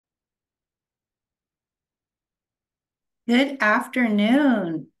Good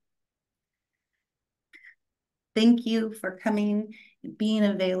afternoon. Thank you for coming, being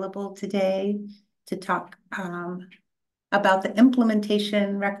available today to talk about the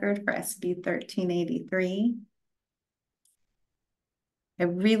implementation record for SB 1383. I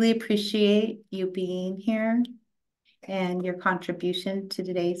really appreciate you being here and your contribution to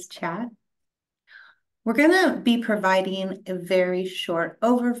today's chat. We're going to be providing a very short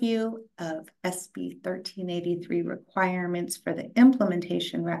overview of SB 1383 requirements for the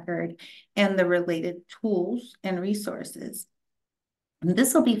implementation record and the related tools and resources. And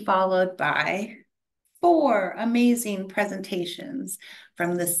this will be followed by 4 amazing presentations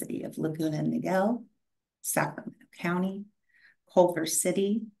from the city of Laguna Niguel, Sacramento County, Culver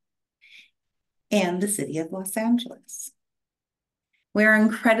City, and the city of Los Angeles. We're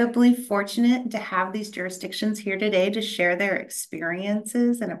incredibly fortunate to have these jurisdictions here today to share their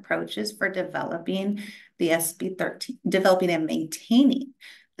experiences and approaches for developing the developing and maintaining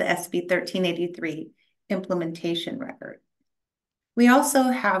the SB 1383 implementation record. We also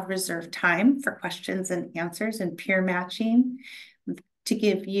have reserved time for questions and answers and peer matching to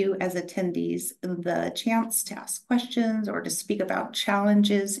give you as attendees the chance to ask questions or to speak about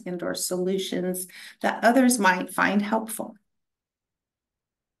challenges and/or solutions that others might find helpful.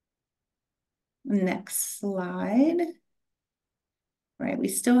 Next slide. Right, we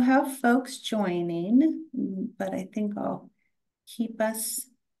still have folks joining, but I think I'll keep us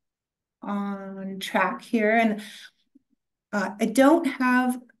on track here. And I don't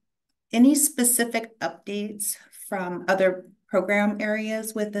have any specific updates from other program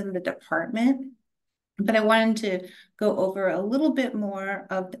areas within the department, but I wanted to go over a little bit more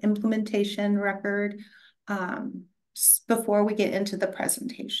of the implementation record before we get into the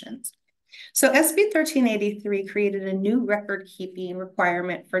presentations. So SB 1383 created a new record keeping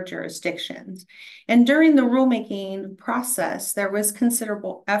requirement for jurisdictions. And during the rulemaking process, there was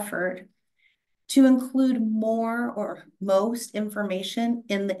considerable effort to include more or most information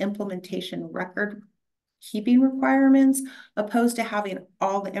in the implementation record keeping requirements, opposed to having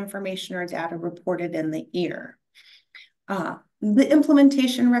all the information or data reported in the EAR. The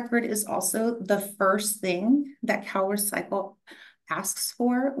implementation record is also the first thing that CalRecycle asks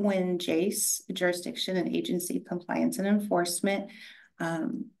for when JACE, Jurisdiction and Agency Compliance and Enforcement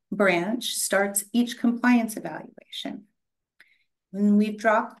branch, starts each compliance evaluation. When we've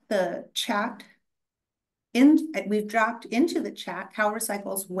dropped the chat we've dropped into the chat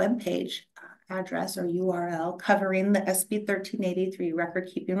CalRecycle's webpage address or URL covering the SB 1383 record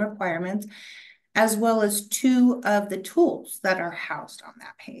keeping requirements, as well as 2 of the tools that are housed on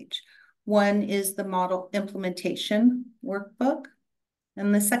that page. One is the model implementation workbook,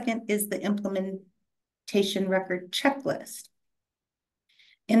 and the second is the implementation record checklist.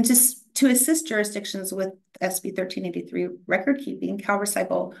 And to assist jurisdictions with SB 1383 record keeping,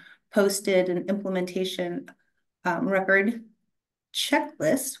 CalRecycle posted an implementation record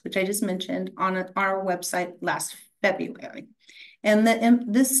checklist, which I just mentioned, on our website last February. And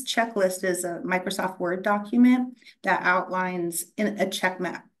this checklist is a Microsoft Word document that outlines in a check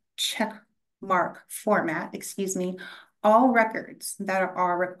mark format, all records that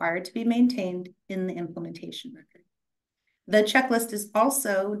are required to be maintained in the implementation record. The checklist is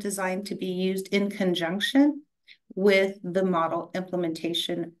also designed to be used in conjunction with the model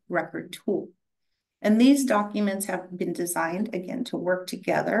implementation record tool. And these documents have been designed, again, to work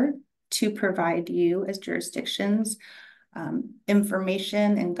together to provide you as jurisdictions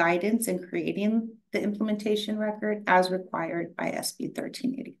information and guidance in creating the implementation record as required by SB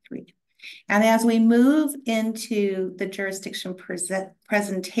 1383. And as we move into the jurisdiction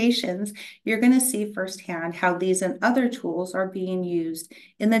presentations, you're going to see firsthand how these and other tools are being used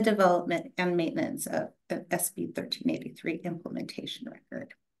in the development and maintenance of the SB 1383 implementation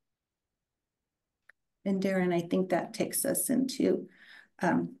record. And Darren, I think that takes us into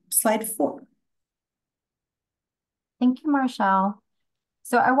slide 4. Thank you, Marshall.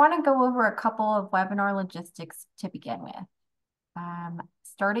 So I want to go over a couple of webinar logistics to begin with.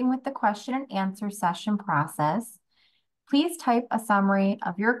 Starting with the question and answer session process, please type a summary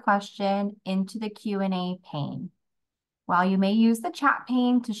of your question into the Q&A pane. While you may use the chat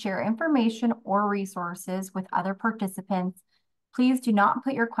pane to share information or resources with other participants, please do not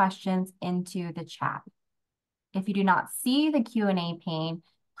put your questions into the chat. If you do not see the Q&A pane,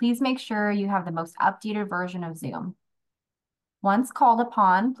 please make sure you have the most updated version of Zoom. Once called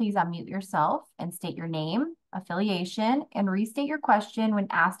upon, please unmute yourself and state your name, affiliation, and restate your question when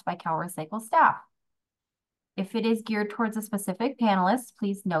asked by CalRecycle staff. If it is geared towards a specific panelist,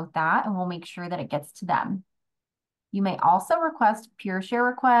 please note that and we'll make sure that it gets to them. You may also request peer share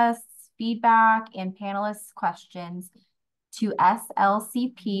requests, feedback, and panelists' questions to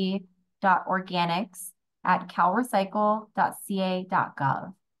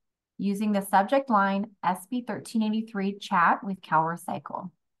slcp.organics@calrecycle.ca.gov using the subject line SB 1383 chat with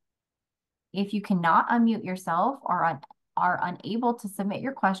CalRecycle. If you cannot unmute yourself or are unable to submit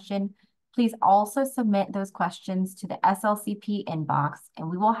your question, please also submit those questions to the SLCP inbox,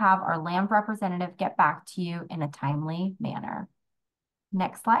 and we will have our LAMP representative get back to you in a timely manner.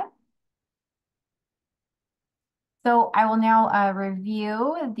 Next slide. So I will now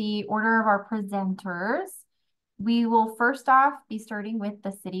review the order of our presenters. We will first off be starting with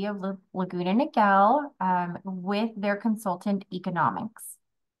the City of Laguna Niguel with their consultant economics.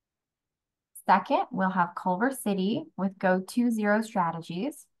 Second, we'll have Culver City with Go-To Zero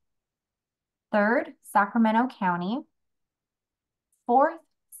Strategies. Third, Sacramento County. Fourth,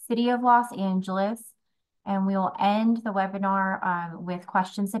 City of Los Angeles. And we will end the webinar with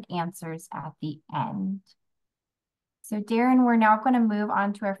questions and answers at the end. So Darren, we're now going to move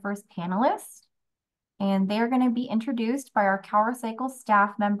on to our first panelist, and they're going to be introduced by our CalRecycle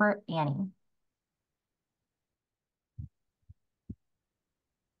staff member, Annie.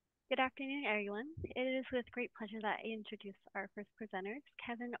 Good afternoon, everyone. It is with great pleasure that I introduce our first presenters,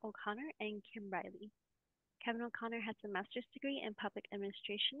 Kevin O'Connor and Kim Riley. Kevin O'Connor has a master's degree in public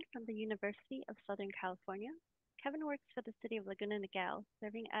administration from the University of Southern California. Kevin works for the City of Laguna Niguel,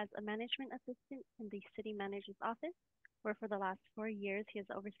 serving as a management assistant in the city manager's office, where for the last 4 years he has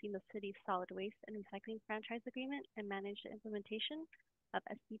overseen the city's solid waste and recycling franchise agreement and managed the implementation of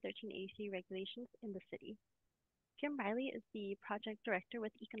SB 1383 regulations in the city. Kim Riley is the project director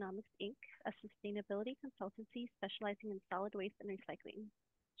with Economics, Inc., a sustainability consultancy specializing in solid waste and recycling.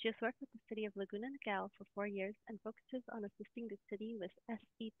 She has worked with the City of Laguna Niguel for 4 years and focuses on assisting the city with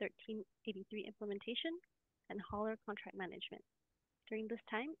SB 1383 implementation and hauler contract management. During this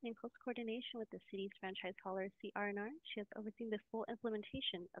time, in close coordination with the city's franchise hauler, CR&R, she has overseen the full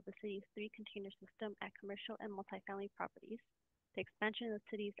implementation of the city's 3-container system at commercial and multifamily properties, the expansion of the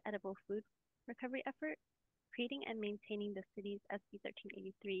city's edible food recovery effort, creating and maintaining the city's SB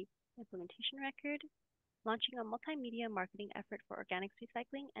 1383 implementation record, launching a multimedia marketing effort for organics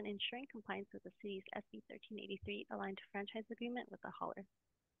recycling, and ensuring compliance with the city's SB 1383 aligned franchise agreement with the hauler.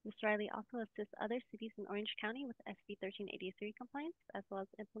 Ms. Riley also assists other cities in Orange County with SB 1383 compliance, as well as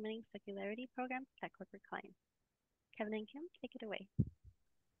implementing circularity programs at corporate clients. Kevin and Kim, take it away.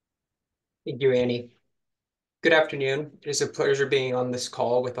 Thank you, Annie. Good afternoon. It is a pleasure being on this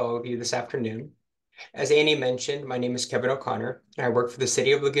call with all of you this afternoon. As Annie mentioned, my name is Kevin O'Connor, and I work for the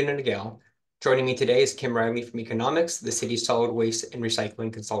City of Laguna Niguel. Joining me today is Kim Riley from Economics, the city's solid waste and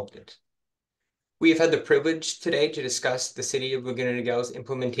recycling consultant. We have had the privilege today to discuss the City of Laguna Niguel's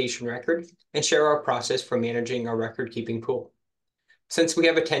implementation record and share our process for managing our record-keeping pool. Since we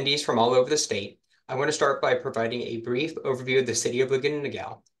have attendees from all over the state, I want to start by providing a brief overview of the City of Laguna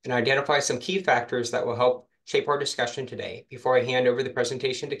Niguel and identify some key factors that will help shape our discussion today before I hand over the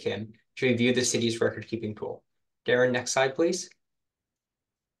presentation to Kim to review the city's record-keeping pool. Darren, next slide, please.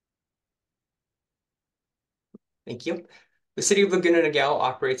 Thank you. The City of Laguna Niguel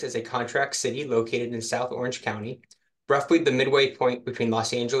operates as a contract city located in South Orange County, roughly the midway point between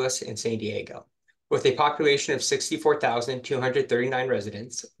Los Angeles and San Diego. With a population of 64,239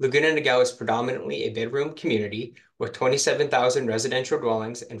 residents, Laguna Niguel is predominantly a bedroom community with 27,000 residential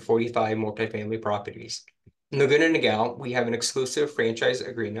dwellings and 45 multifamily properties. In Laguna Niguel, we have an exclusive franchise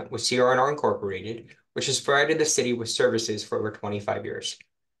agreement with CR&R Incorporated, which has provided the city with services for over 25 years.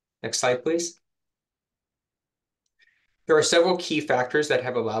 Next slide, please. There are several key factors that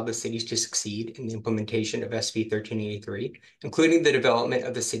have allowed the cities to succeed in the implementation of SB 1383, including the development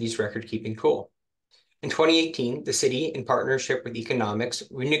of the city's record-keeping tool. In 2018, the city, in partnership with Economics,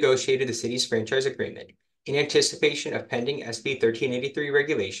 renegotiated the city's franchise agreement in anticipation of pending SB 1383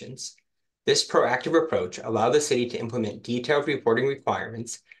 regulations. This proactive approach allowed the city to implement detailed reporting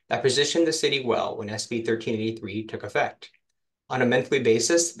requirements that positioned the city well when SB 1383 took effect. On a monthly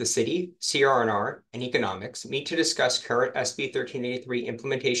basis, the city, CR&R, and Economics meet to discuss current SB 1383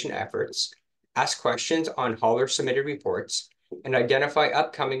 implementation efforts, ask questions on hauler-submitted reports, and identify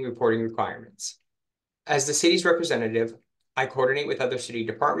upcoming reporting requirements. As the city's representative, I coordinate with other city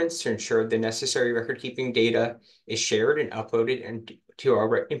departments to ensure the necessary record-keeping data is shared and uploaded into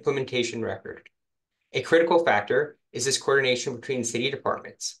our implementation record. A critical factor is this coordination between city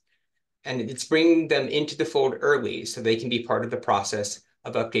departments, and it's bringing them into the fold early so they can be part of the process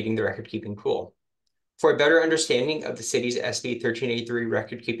of updating the record-keeping pool. For a better understanding of the city's SB 1383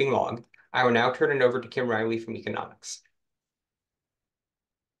 record-keeping log, I will now turn it over to Kim Riley from Economics.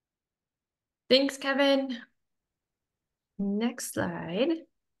 Thanks, Kevin. Next slide.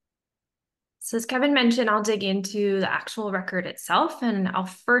 So as Kevin mentioned, I'll dig into the actual record itself, and I'll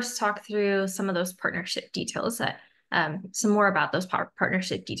first talk through some of those partnership details that, some more about those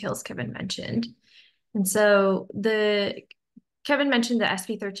partnership details Kevin mentioned. And so Kevin mentioned the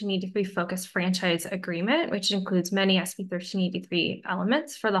SB 1383 Focus Franchise Agreement, which includes many SB 1383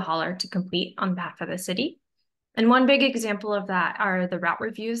 elements for the hauler to complete on behalf of the city. And one big example of that are the route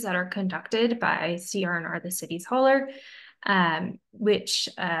reviews that are conducted by CR&R, the city's hauler, which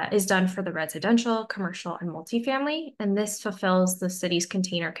is done for the residential, commercial, and multifamily. And this fulfills the city's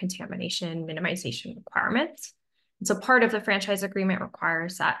container contamination minimization requirements. And so part of the franchise agreement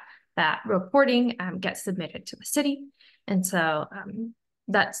requires that reporting gets submitted to the city. And so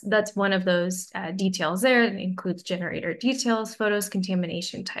that's one of those details there. It includes generator details, photos,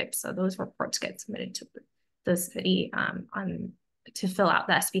 contamination types. So those reports get submitted to the city to fill out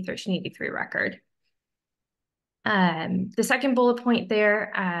the SB 1383 record. The second bullet point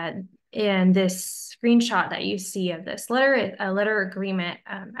there, and this screenshot that you see of this letter is a letter agreement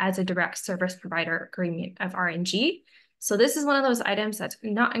as a direct service provider agreement of RNG. So this is one of those items that's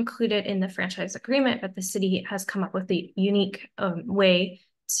not included in the franchise agreement, but the city has come up with a unique way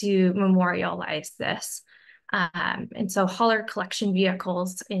to memorialize this. And so hauler collection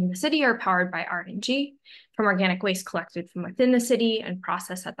vehicles in the city are powered by RNG from organic waste collected from within the city and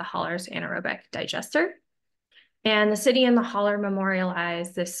processed at the hauler's anaerobic digester. And the city and the hauler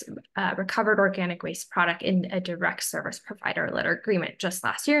memorialized this recovered organic waste product in a direct service provider letter agreement just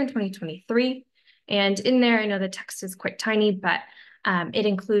last year in 2023. And in there, I know the text is quite tiny, but it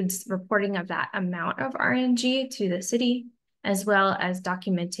includes reporting of that amount of RNG to the city, as well as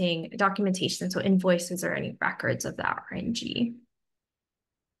documentation, so invoices or any records of that RNG.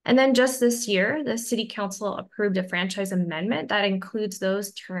 And then just this year, the City Council approved a franchise amendment that includes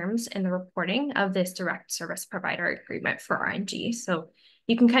those terms in the reporting of this direct service provider agreement for RNG. So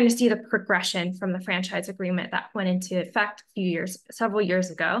you can kind of see the progression from the franchise agreement that went into effect several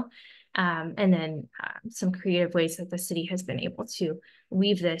years ago. And then some creative ways that the city has been able to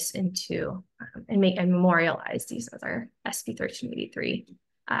weave this into and memorialize these other SB 1383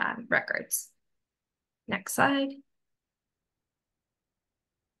 records. Next slide.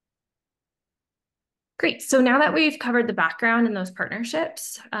 Great. So now that we've covered the background and those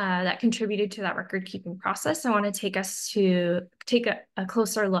partnerships that contributed to that record keeping process, I want to take a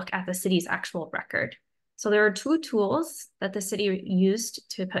closer look at the city's actual record. So there are two tools that the city used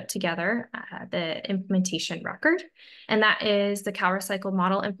to put together the implementation record, and that is the CalRecycle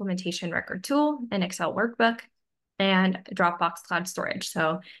Model Implementation Record Tool, an Excel workbook, and Dropbox Cloud Storage.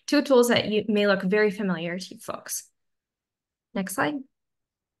 So two tools that may look very familiar to you folks. Next slide.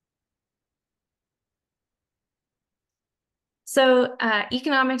 So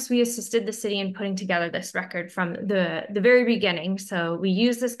economics, we assisted the city in putting together this record from the very beginning. So we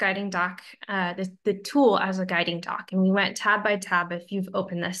used this guiding doc, the tool as a guiding doc, and we went tab by tab. If you've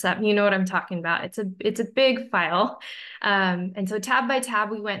opened this up, you know what I'm talking about. It's a big file. And so tab by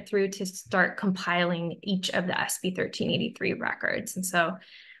tab, we went through to start compiling each of the SB 1383 records. And so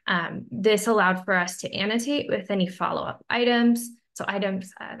this allowed for us to annotate with any follow-up items. So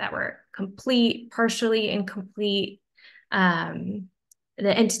items that were complete, partially incomplete, the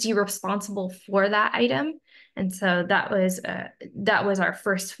entity responsible for that item. And so that was our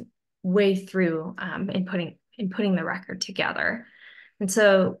first way through in putting the record together. And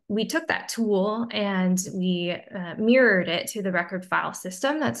so we took that tool and we mirrored it to the record file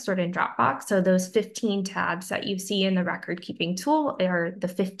system that's stored in Dropbox. So those 15 tabs that you see in the record keeping tool are the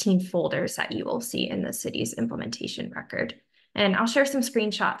 15 folders that you will see in the city's implementation record. And I'll share some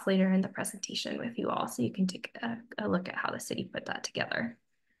screenshots later in the presentation with you all so you can take a look at how the city put that together.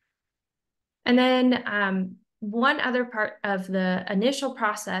 And then one other part of the initial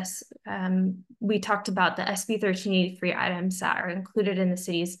process, we talked about the SB 1383 items that are included in the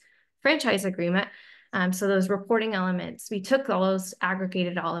city's franchise agreement. So those reporting elements, we took those,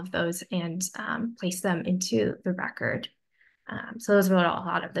 aggregated all of those, and placed them into the record. So those were a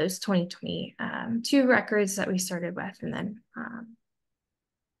lot of those 2022 records that we started with, and then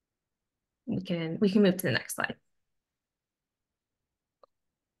we can move to the next slide.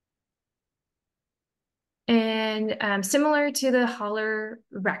 And similar to the hauler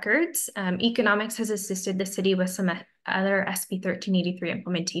records, economics has assisted the city with some other SB 1383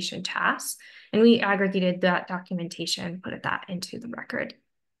 implementation tasks, and we aggregated that documentation, put that into the record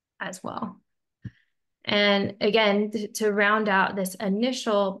as well. And again, to round out this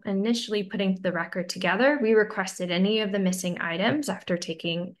initially putting the record together, we requested any of the missing items after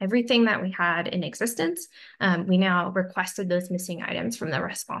taking everything that we had in existence. We now requested those missing items from the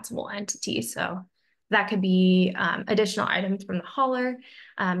responsible entity. So That could be additional items from the hauler.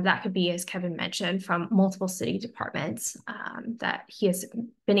 That could be, as Kevin mentioned, from multiple city departments that he has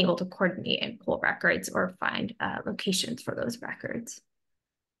been able to coordinate and pull records or find locations for those records.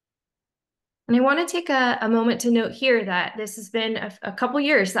 And I want to take a moment to note here that this has been a couple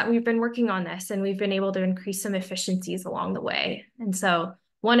years that we've been working on this, and we've been able to increase some efficiencies along the way. And so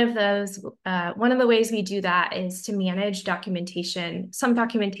one of the ways we do that is to manage some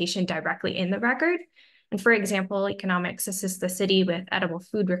documentation directly in the record. And for example, economics assists the city with edible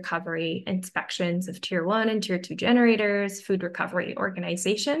food recovery inspections of tier 1 and tier 2 generators, food recovery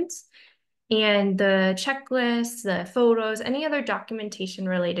organizations. And the checklists, the photos, any other documentation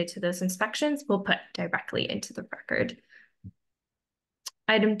related to those inspections we'll put directly into the record.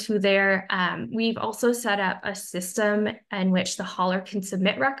 Item 2 there, we've also set up a system in which the hauler can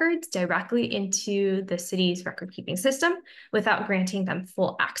submit records directly into the city's record keeping system without granting them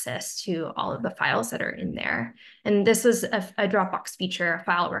full access to all of the files that are in there. And this was a Dropbox feature, a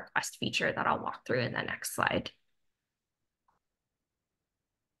file request feature that I'll walk through in the next slide.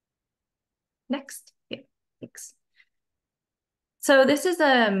 Next, yeah, thanks. So this is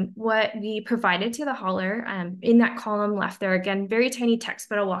what we provided to the hauler. In that column left there, again, very tiny text,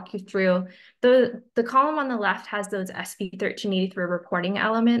 but I'll walk you through. The column on the left has those SB 1383 reporting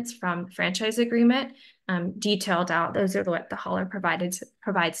elements from the franchise agreement detailed out. Those are what the hauler provides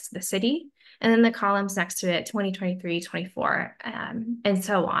to the city. And then the columns next to it, 2023, 24, and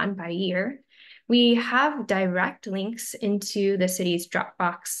so on by year. We have direct links into the city's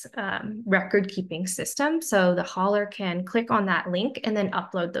Dropbox record keeping system. So the hauler can click on that link and then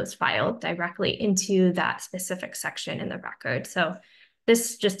upload those files directly into that specific section in the record. So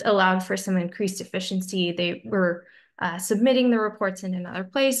this just allowed for some increased efficiency. They were submitting the reports in another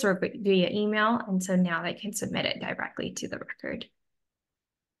place or via email. And so now they can submit it directly to the record.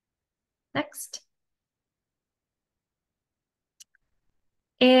 Next.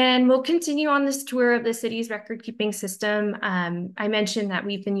 And we'll continue on this tour of the city's record-keeping system. I mentioned that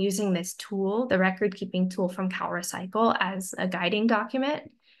we've been using this tool, the record-keeping tool from CalRecycle, as a guiding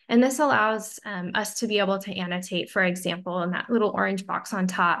document. And this allows us to be able to annotate, for example, in that little orange box on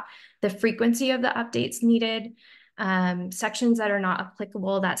top, the frequency of the updates needed, sections that are not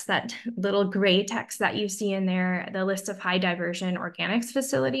applicable. That's that little gray text that you see in there, the list of high diversion organics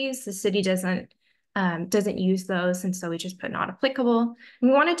facilities. The city doesn't use those, and so we just put not applicable.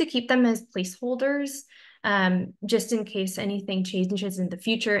 We wanted to keep them as placeholders, just in case anything changes in the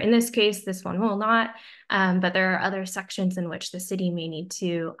future. In this case, this one will not, but there are other sections in which the city may need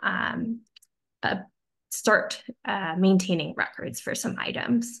to start maintaining records for some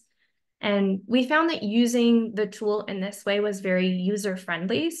items. And we found that using the tool in this way was very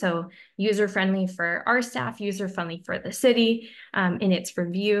user-friendly. So user-friendly for our staff, user-friendly for the city in its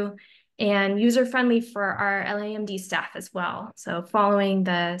review, and user-friendly for our LAMD staff as well. So following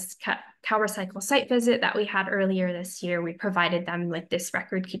the CalRecycle site visit that we had earlier this year, we provided them with this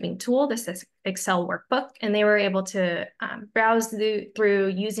record-keeping tool, this Excel workbook, and they were able to browse through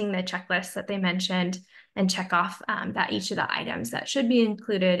using the checklist that they mentioned and check off that each of the items that should be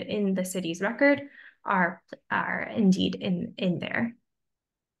included in the city's record are indeed in there.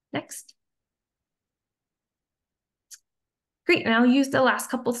 Next. Great, and I'll use the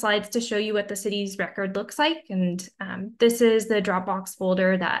last couple slides to show you what the city's record looks like. And this is the Dropbox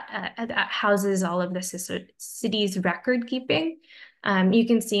folder that houses all of the city's record keeping. You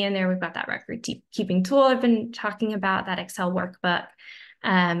can see in there, we've got that record keeping tool I've been talking about, that Excel workbook.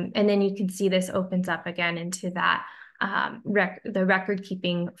 And then you can see this opens up again into that the record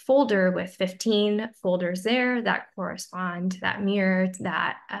keeping folder with 15 folders there that correspond, that mirror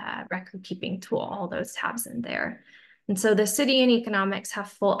that record keeping tool, all those tabs in there. And so the city and economics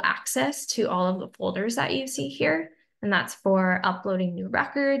have full access to all of the folders that you see here. And that's for uploading new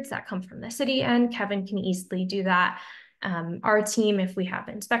records that come from the city, and Kevin can easily do that. Our team, if we have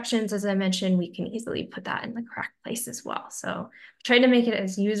inspections, as I mentioned, we can easily put that in the correct place as well. So try to make it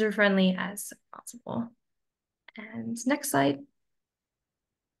as user-friendly as possible. And next slide.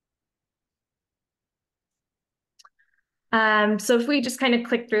 So if we just kind of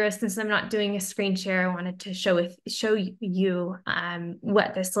click through, since I'm not doing a screen share, I wanted to show you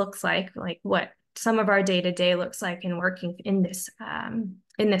what this looks like what some of our day-to-day looks like in working in this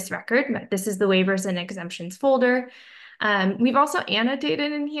record. But this is the waivers and exemptions folder. We've also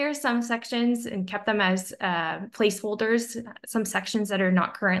annotated in here some sections and kept them as placeholders, some sections that are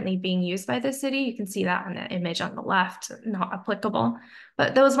not currently being used by the city. You can see that on the image on the left, not applicable.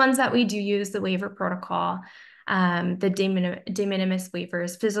 But those ones that we do use, the waiver protocol, the de minimis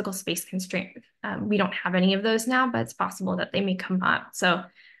waivers, physical space constraint. We don't have any of those now, but it's possible that they may come up. So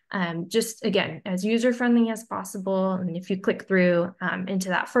just again, as user-friendly as possible. And if you click through into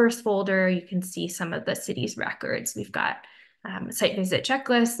that first folder, you can see some of the city's records. We've got a site visit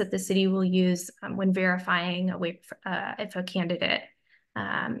checklist that the city will use when verifying if a candidate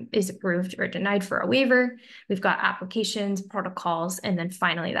is approved or denied for a waiver. We've got applications, protocols, and then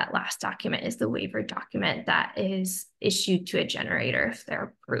finally that last document is the waiver document that is issued to a generator if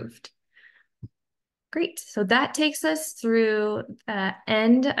they're approved. Great, so that takes us through the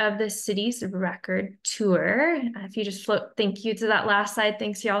end of the city's record tour. If you just float thank you to that last slide,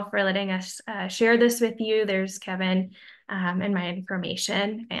 thanks y'all for letting us share this with you. There's Kevin and my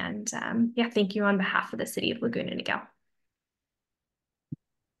information. And yeah, thank you on behalf of the city of Laguna Niguel.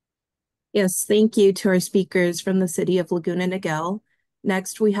 Yes, thank you to our speakers from the city of Laguna Niguel.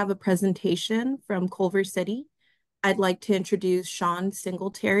 Next, we have a presentation from Culver City. I'd like to introduce Sean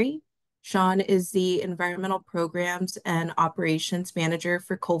Singletary. Sean is the Environmental Programs and Operations Manager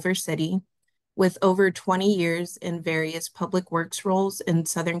for Culver City. With over 20 years in various public works roles in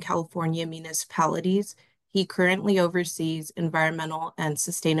Southern California municipalities, he currently oversees environmental and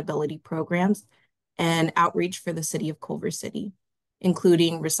sustainability programs and outreach for the city of Culver City,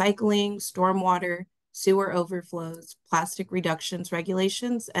 including recycling, stormwater, sewer overflows, plastic reductions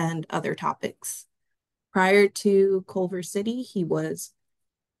regulations, and other topics. Prior to Culver City, he was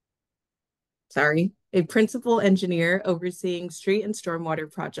a principal engineer overseeing street and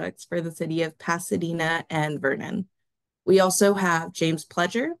stormwater projects for the city of Pasadena and Vernon. We also have James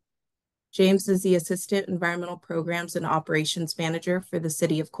Pledger. James is the Assistant Environmental Programs and Operations Manager for the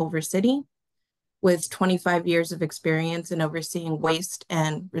city of Culver City, with 25 years of experience in overseeing waste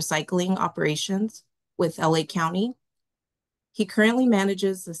and recycling operations with LA County. He currently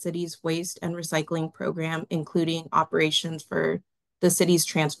manages the city's waste and recycling program, including operations for the city's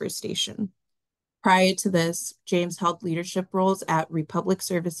transfer station. Prior to this, James held leadership roles at Republic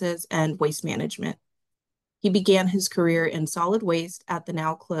Services and Waste Management. He began his career in solid waste at the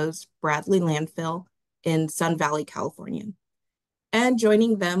now closed Bradley Landfill in Sun Valley, California. And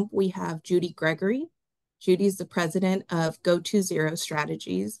joining them, we have Judy Gregory. Judy's the president of Go20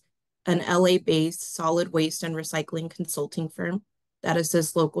 Strategies, an LA-based solid waste and recycling consulting firm that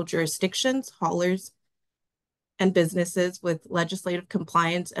assists local jurisdictions, haulers, and businesses with legislative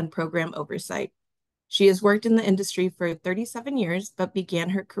compliance and program oversight. She has worked in the industry for 37 years, but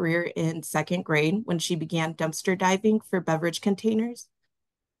began her career in second grade when she began dumpster diving for beverage containers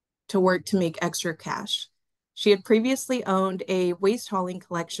to work to make extra cash. She had previously owned a waste hauling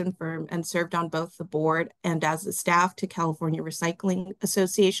collection firm and served on both the board and as a staff to California Recycling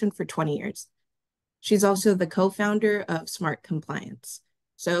Association for 20 years. She's also the co-founder of Smart Compliance.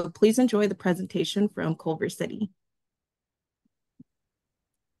 So please enjoy the presentation from Culver City.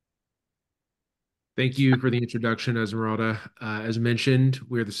 Thank you for the introduction, Esmeralda. As mentioned,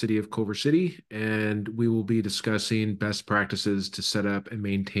 we're the city of Culver City, and we will be discussing best practices to set up and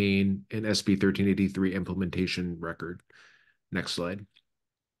maintain an SB 1383 implementation record. Next slide.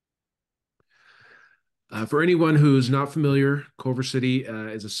 For anyone who's not familiar, Culver City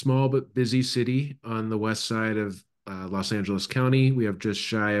is a small but busy city on the west side of Los Angeles County. We have just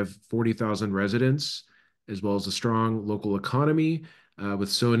shy of 40,000 residents, as well as a strong local economy with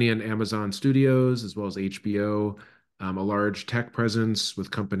Sony and Amazon studios, as well as HBO, a large tech presence with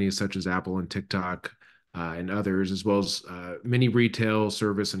companies such as Apple and TikTok and others, as well as many retail,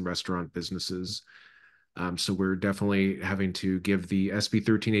 service, and restaurant businesses. So we're definitely having to give the SB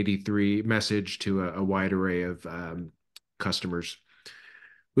 1383 message to a wide array of customers.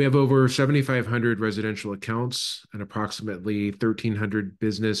 We have over 7,500 residential accounts and approximately 1,300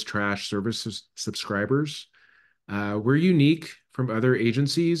 business trash service subscribers. We're unique from other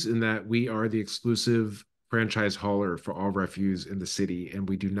agencies in that we are the exclusive franchise hauler for all refuse in the city, and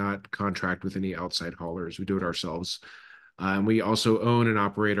we do not contract with any outside haulers. We do it ourselves. And we also own and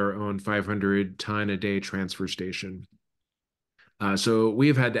operate our own 500-ton-a-day transfer station. So we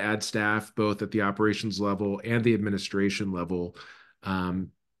have had to add staff both at the operations level and the administration level,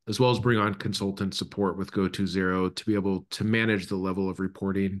 as well as bring on consultant support with Go20 to be able to manage the level of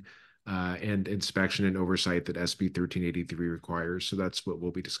reporting and inspection and oversight that SB 1383 requires. So that's what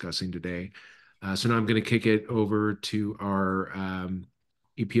we'll be discussing today. So now I'm going to kick it over to our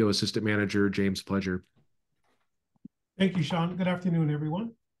EPO Assistant Manager, James Pledger. Thank you, Sean. Good afternoon,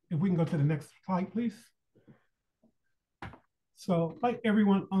 everyone. If we can go to the next slide, please. So like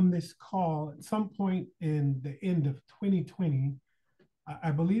everyone on this call, at some point in the end of 2020,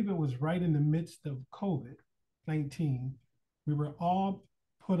 I believe it was right in the midst of COVID-19, we were all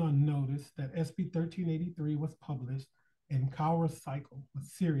put on notice that SB 1383 was published and CalRecycle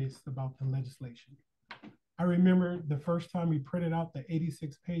was serious about the legislation. I remember the first time we printed out the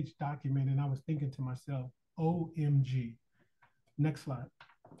 86-page document, and I was thinking to myself, OMG. Next slide.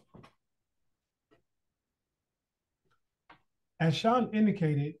 As Sean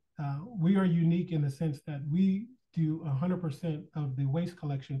indicated, we are unique in the sense that we do 100% of the waste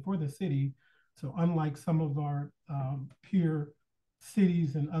collection for the city. So unlike some of our peer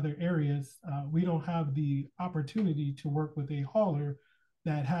cities and other areas, we don't have the opportunity to work with a hauler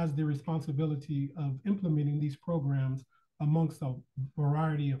that has the responsibility of implementing these programs amongst a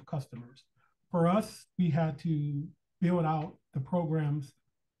variety of customers. For us, we had to build out the programs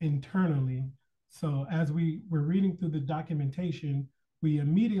internally. So as we were reading through the documentation, we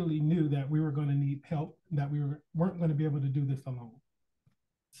immediately knew that we were going to need help, that we weren't going to be able to do this alone.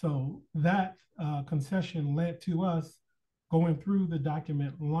 So that concession led to us going through the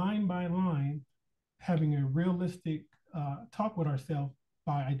document line by line, having a realistic talk with ourselves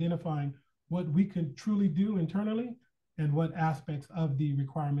by identifying what we could truly do internally and what aspects of the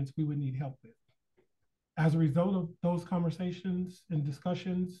requirements we would need help with. As a result of those conversations and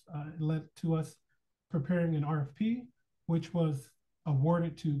discussions, it led to us preparing an RFP, which was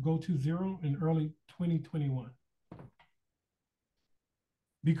awarded to Go2Zero in early 2021.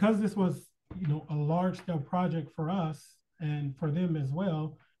 Because this was, a large-scale project for us and for them as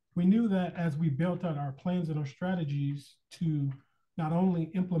well, we knew that as we built out our plans and our strategies to not only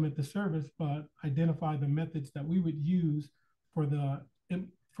implement the service, but identify the methods that we would use for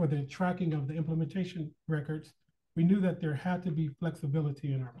the tracking of the implementation records, we knew that there had to be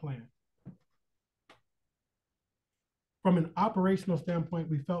flexibility in our plan. From an operational standpoint,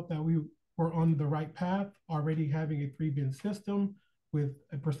 we felt that we were on the right path, already having a 3-bin system with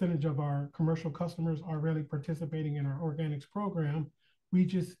a percentage of our commercial customers already participating in our organics program. We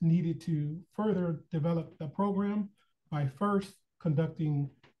just needed to further develop the program by first conducting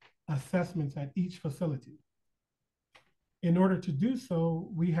assessments at each facility. In order to do so,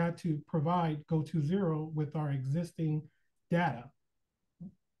 we had to provide Go2Zero with our existing data,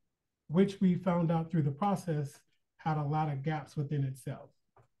 which we found out through the process had a lot of gaps within itself.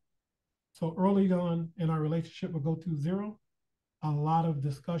 So early on in our relationship with Go2Zero, a lot of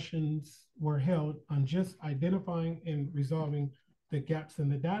discussions were held on just identifying and resolving the gaps in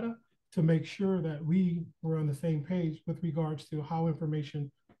the data to make sure that we were on the same page with regards to how information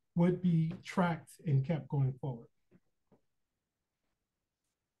would be tracked and kept going forward.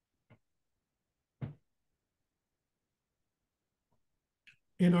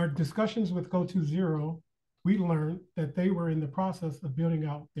 In our discussions with Go2Zero, we learned that they were in the process of building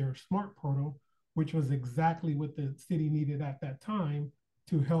out their smart portal, which was exactly what the city needed at that time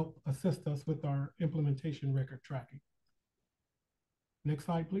to help assist us with our implementation record tracking. Next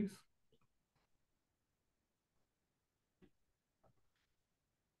slide, please.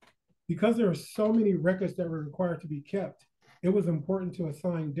 Because there are so many records that were required to be kept, it was important to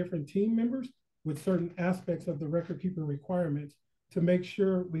assign different team members with certain aspects of the record keeping requirements to make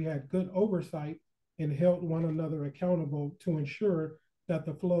sure we had good oversight and held one another accountable to ensure that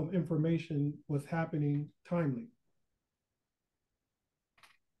the flow of information was happening timely.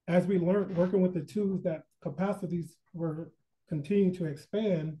 As we learned working with the tools that capacities were continuing to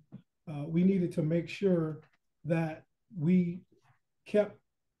expand, we needed to make sure that we kept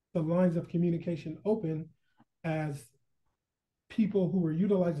the lines of communication open as people who were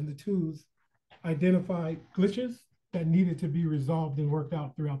utilizing the tools identified glitches that needed to be resolved and worked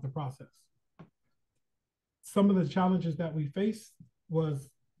out throughout the process. Some of the challenges that we faced was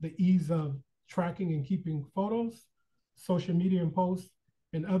the ease of tracking and keeping photos, social media and posts,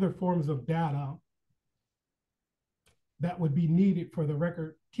 and other forms of data that would be needed for the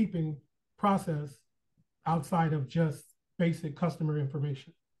record keeping process outside of just basic customer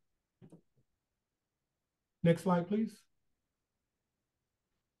information. Next slide, please.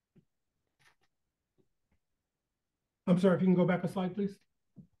 I'm sorry, if you can go back a slide, please.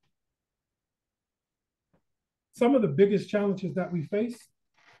 Some of the biggest challenges that we faced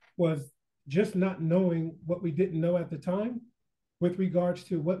was just not knowing what we didn't know at the time with regards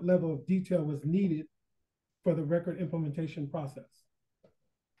to what level of detail was needed for the record implementation process.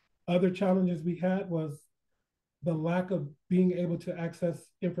 Other challenges we had was the lack of being able to access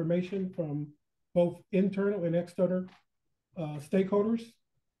information from both internal and external stakeholders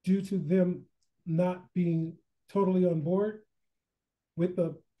due to them not being totally on board with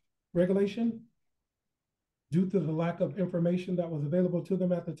the regulation due to the lack of information that was available to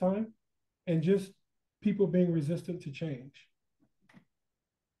them at the time, and just people being resistant to change.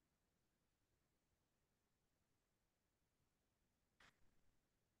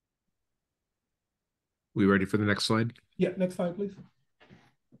 We ready for the next slide? Yeah, next slide, please.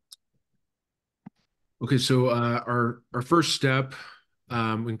 Okay, so our first step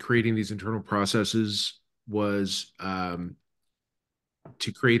in creating these internal processes was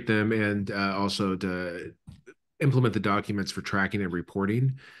to create them and also to implement the documents for tracking and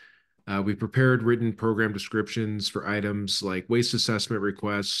reporting. We prepared written program descriptions for items like waste assessment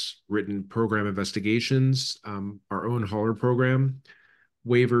requests, written program investigations, our own hauler program,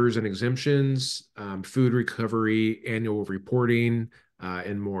 waivers and exemptions, food recovery, annual reporting,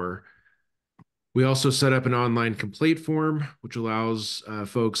 and more. We also set up an online complaint form, which allows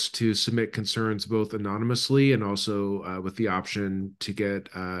folks to submit concerns both anonymously and also with the option to get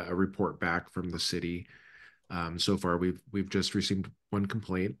a report back from the city. So far, we've just received one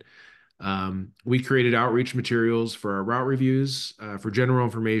complaint. We created outreach materials for our route reviews for general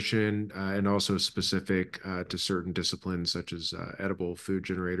information and also specific to certain disciplines such as edible food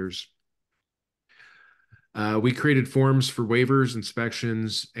generators. We created forms for waivers,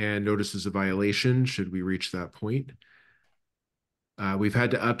 inspections, and notices of violation should we reach that point. We've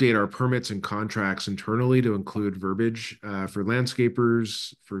had to update our permits and contracts internally to include verbiage for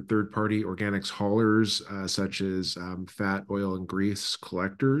landscapers, for third-party organics haulers, such as fat, oil, and grease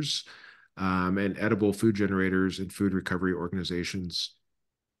collectors, and edible food generators and food recovery organizations.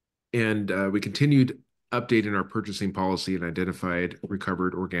 And we continued updating our purchasing policy and identified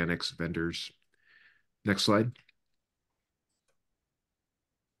recovered organics vendors. Next slide.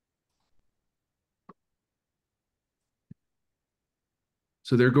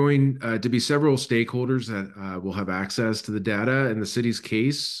 So there are going to be several stakeholders that will have access to the data. In the city's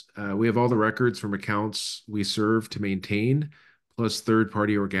case, we have all the records from accounts we serve to maintain, plus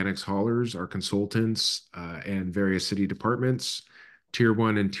third-party organics haulers, our consultants, and various city departments, Tier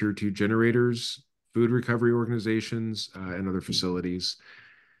 1 and Tier 2 generators, food recovery organizations, and other facilities.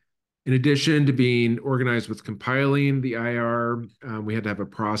 In addition to being organized with compiling the IR, we had to have a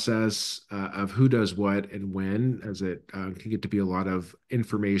process of who does what and when, as it can get to be a lot of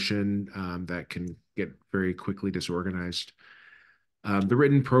information that can get very quickly disorganized. The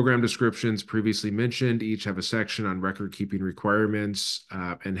written program descriptions previously mentioned each have a section on record keeping requirements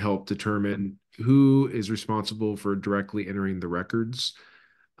and help determine who is responsible for directly entering the records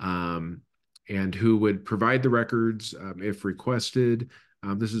and who would provide the records if requested.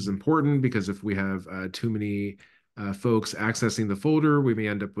 This is important because if we have too many folks accessing the folder, we may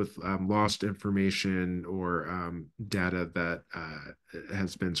end up with lost information or data that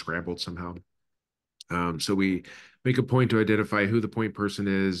has been scrambled somehow. So we make a point to identify who the point person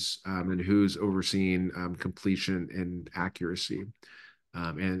is and who's overseeing completion and accuracy.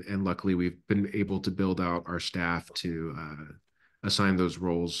 And luckily, we've been able to build out our staff to assign those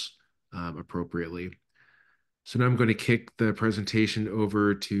roles appropriately. So now I'm going to kick the presentation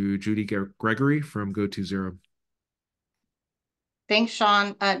over to Judy Gregory from Go20. Thanks,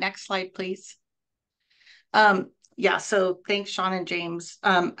 Sean. Next slide, please. Yeah, so thanks, Sean and James.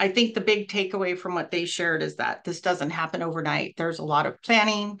 I think the big takeaway from what they shared is that this doesn't happen overnight. There's a lot of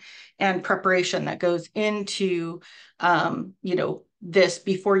planning and preparation that goes into, this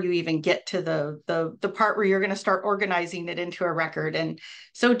before you even get to the part where you're going to start organizing it into a record. And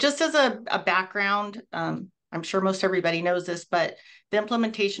so just as a background, I'm sure most everybody knows this, but the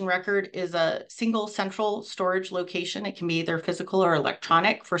implementation record is a single central storage location. It can be either physical or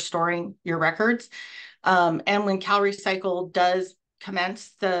electronic for storing your records. And when CalRecycle does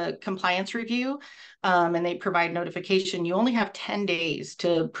commence the compliance review and they provide notification, you only have 10 days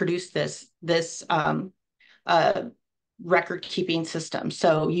to produce this record keeping system.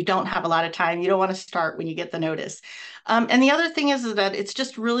 So you don't have a lot of time. You don't want to start when you get the notice. And the other thing is that it's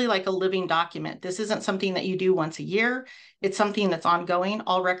just really like a living document. This isn't something that you do once a year. It's something that's ongoing.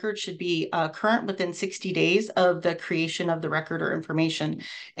 All records should be current within 60 days of the creation of the record or information,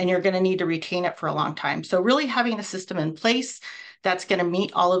 and you're going to need to retain it for a long time. So really having a system in place that's going to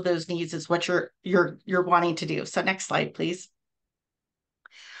meet all of those needs is what you're wanting to do. So next slide, please.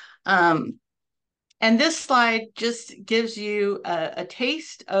 And this slide just gives you a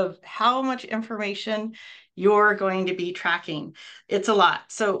taste of how much information you're going to be tracking. It's a lot.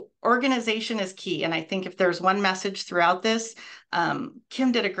 So organization is key. And I think if there's one message throughout this,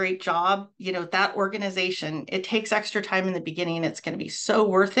 Kim did a great job. That organization, it takes extra time in the beginning. It's going to be so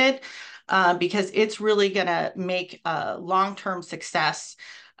worth it because it's really going to make long-term success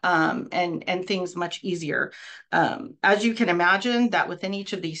and things much easier. As you can imagine, that within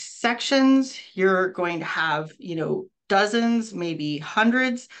each of these sections, you're going to have, dozens, maybe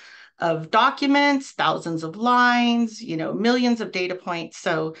hundreds of documents, thousands of lines, millions of data points.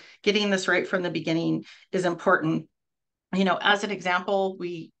 So getting this right from the beginning is important. As an example,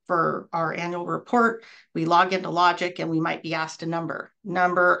 for our annual report, we log into Logic and we might be asked a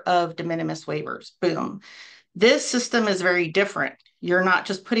number of de minimis waivers. Boom. This system is very different. You're not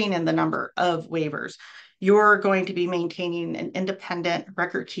just putting in the number of waivers. You're going to be maintaining an independent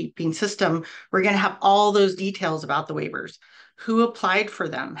record keeping system. We're going to have all those details about the waivers. Who applied for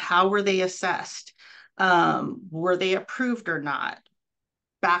them? How were they assessed? Were they approved or not?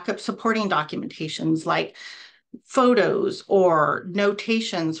 Backup supporting documentations like photos or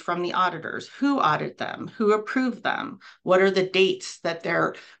notations from the auditors. Who audited them? Who approved them? What are the dates that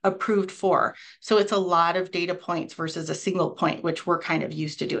they're approved for? So it's a lot of data points versus a single point, which we're kind of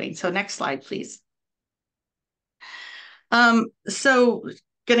used to doing. So next slide, please. So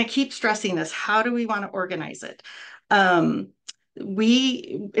going to keep stressing this. How do we want to organize it?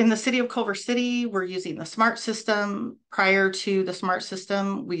 We, in the city of Culver City, we're using the SMART system. Prior to the SMART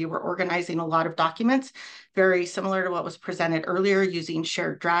system, we were organizing a lot of documents, very similar to what was presented earlier, using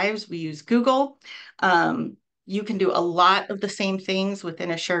shared drives. We use Google. You can do a lot of the same things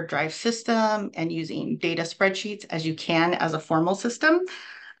within a shared drive system and using data spreadsheets as you can as a formal system.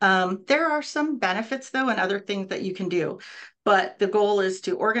 There are some benefits, though, and other things that you can do. But the goal is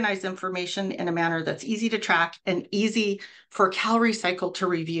to organize information in a manner that's easy to track and easy for CalRecycle to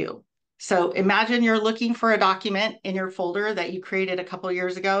review. So imagine you're looking for a document in your folder that you created a couple of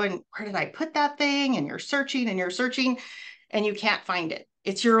years ago, and where did I put that thing? And you're searching and you can't find it.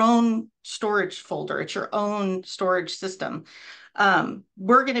 It's your own storage folder. It's your own storage system.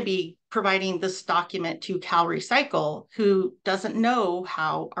 We're going to be providing this document to CalRecycle, who doesn't know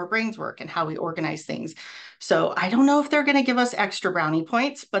how our brains work and how we organize things. So I don't know if they're going to give us extra brownie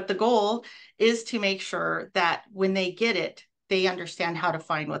points, but the goal is to make sure that when they get it, they understand how to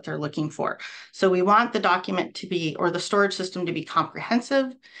find what they're looking for. So we want the document to be, or the storage system to be,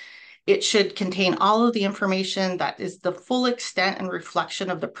 comprehensive. It should contain all of the information that is the full extent and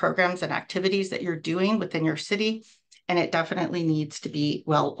reflection of the programs and activities that you're doing within your city. And it definitely needs to be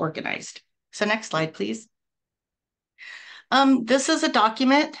well organized. So next slide, please. This is a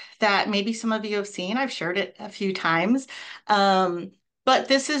document that maybe some of you have seen. I've shared it a few times. But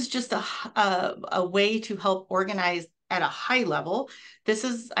this is just a way to help organize at a high level. This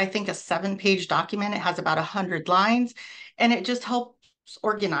is, I think, a 7-page document. It has about 100 lines, and it just helps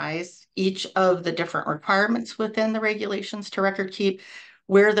organize each of the different requirements within the regulations to record keep,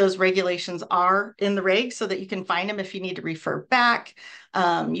 where those regulations are in the regs so that you can find them if you need to refer back.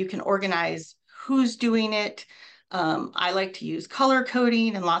 You can organize who's doing it. I like to use color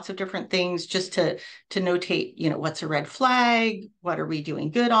coding and lots of different things just to notate, what's a red flag, what are we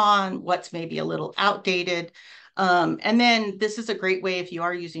doing good on, what's maybe a little outdated. And then this is a great way, if you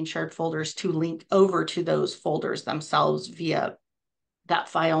are using shared folders, to link over to those folders themselves via that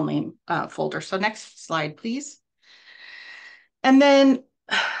file name folder. So next slide, please. And then,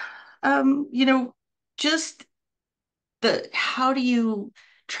 just how do you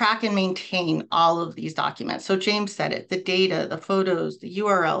track and maintain all of these documents? So James said it, the data, the photos, the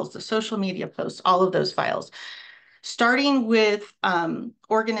URLs, the social media posts, all of those files. Starting with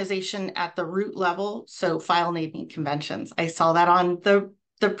organization at the root level, so file naming conventions. I saw that on the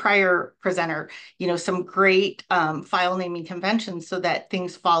prior presenter, some great file naming conventions so that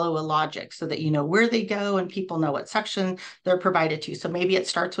things follow a logic, so that you know where they go and people know what section they're provided to. So maybe it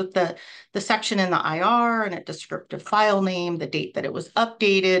starts with the section in the IR and a descriptive file name, the date that it was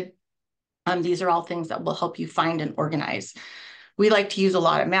updated. These are all things that will help you find and organize. We like to use a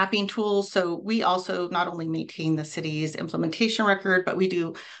lot of mapping tools. So we also not only maintain the city's implementation record, but we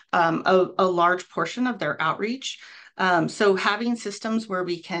do a large portion of their outreach. So having systems where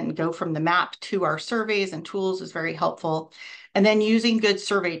we can go from the map to our surveys and tools is very helpful. And then using good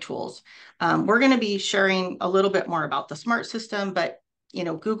survey tools. We're going to be sharing a little bit more about the SMART system, but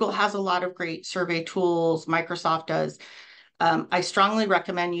Google has a lot of great survey tools. Microsoft does. I strongly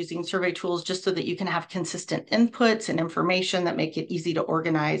recommend using survey tools just so that you can have consistent inputs and information that make it easy to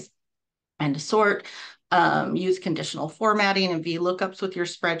organize and to sort. Use conditional formatting and VLOOKUPs with your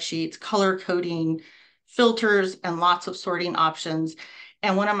spreadsheets, color coding, filters, and lots of sorting options.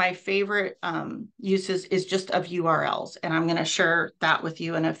 And one of my favorite uses is just of URLs. And I'm going to share that with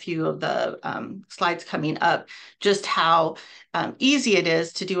you in a few of the slides coming up, just how easy it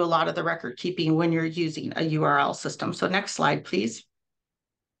is to do a lot of the record keeping when you're using a URL system. So next slide, please.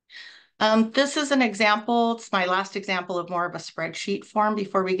 This is an example. It's my last example of more of a spreadsheet form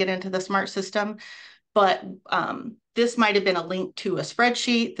before we get into the SMART system. But this might have been a link to a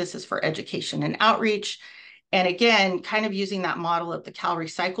spreadsheet. This is for education and outreach. And again, kind of using that model of the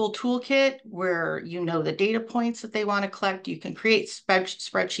CalRecycle toolkit where you know the data points that they want to collect. You can create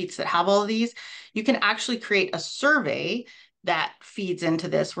spreadsheets that have all of these. You can actually create a survey that feeds into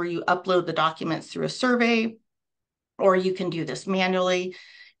this where you upload the documents through a survey, or you can do this manually.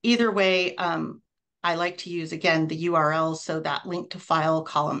 Either way, I like to use, again, the URLs. So that link to file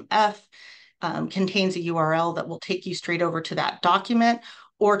column F contains a URL that will take you straight over to that document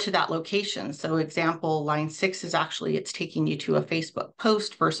or to that location. So example, line 6 is actually, it's taking you to a Facebook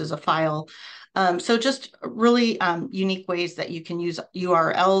post versus a file. So just really unique ways that you can use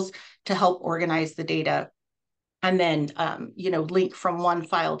URLs to help organize the data, and then, link from one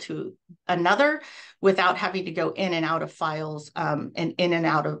file to another without having to go in and out of files and in and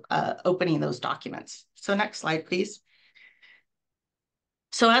out of opening those documents. So next slide, please.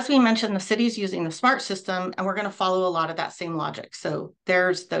 So as we mentioned, the city's using the SMART system, and we're going to follow a lot of that same logic. So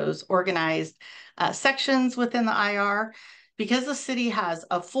there's those organized sections within the IR. Because the city has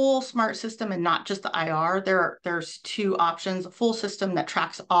a full SMART system and not just the IR, there's two options: a full system that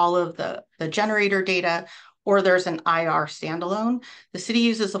tracks all of the generator data, or there's an IR standalone. The city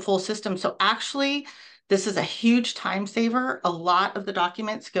uses a full system. So actually, this is a huge time saver. A lot of the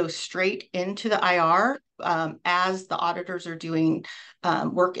documents go straight into the IR as the auditors are doing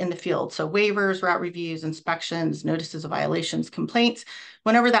work in the field. So waivers, route reviews, inspections, notices of violations, complaints.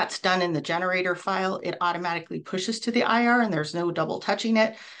 Whenever that's done in the generator file, it automatically pushes to the IR and there's no double touching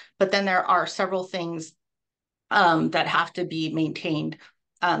it. But then there are several things that have to be maintained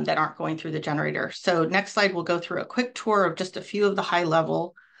that aren't going through the generator. So next slide, we'll go through a quick tour of just a few of the high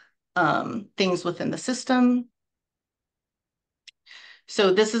level things within the system.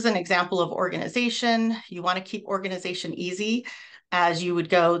 So this is an example of organization. You want to keep organization easy as you would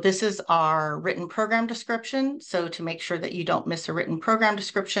go. This is our written program description. So to make sure that you don't miss a written program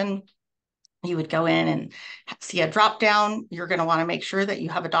description, you would go in and see a drop down. You're going to want to make sure that you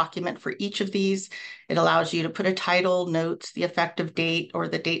have a document for each of these. It allows you to put a title, notes, the effective date, or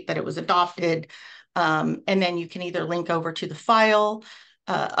the date that it was adopted. And then you can either link over to the file,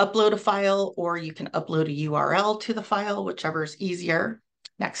 upload a file, or you can upload a URL to the file, whichever is easier.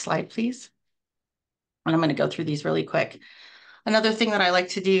 Next slide, please. And I'm going to go through these really quick. Another thing that I like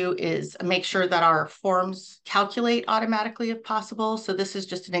to do is make sure that our forms calculate automatically if possible. So this is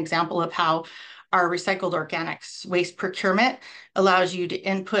just an example of how our recycled organics waste procurement allows you to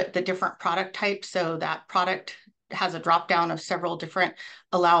input the different product types. So that product has a drop down of several different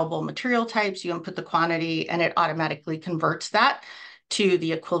allowable material types. You input the quantity and it automatically converts that to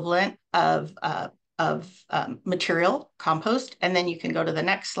the equivalent of material, compost. And then you can go to the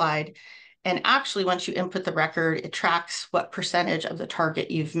next slide. And actually, once you input the record, it tracks what percentage of the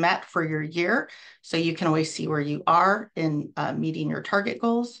target you've met for your year. So you can always see where you are in meeting your target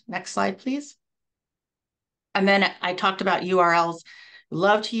goals. Next slide, please. And then I talked about URLs.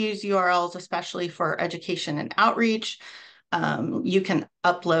 Love to use URLs, especially for education and outreach. You can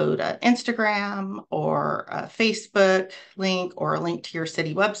upload an Instagram or a Facebook link or a link to your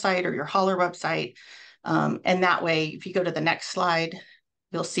city website or your hauler website. And that way, if you go to the next slide,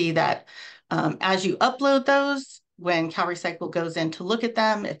 you'll see that as you upload those, when CalRecycle goes in to look at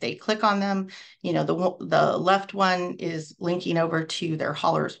them, if they click on them, the left one is linking over to their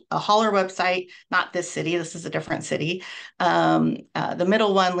hauler website, not this city, this is a different city. The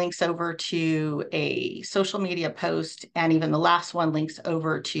middle one links over to a social media post, and even the last one links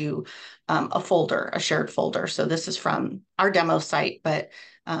over to a folder, a shared folder. So this is from our demo site, but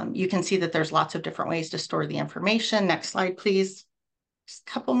you can see that there's lots of different ways to store the information. Next slide, please. Just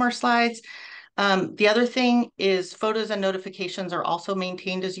a couple more slides. The other thing is photos and notifications are also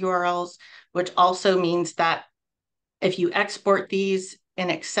maintained as URLs, which also means that if you export these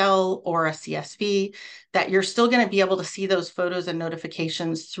in Excel or a CSV, that you're still going to be able to see those photos and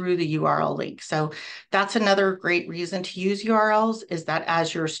notifications through the URL link. So that's another great reason to use URLs, is that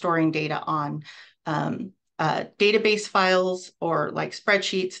as you're storing data on database files or like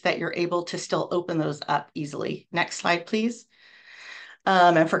spreadsheets, that you're able to still open those up easily. Next slide, please.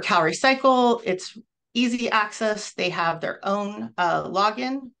 And for CalRecycle, it's easy access. They have their own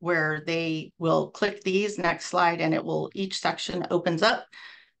login where they will click these. Next slide, and each section opens up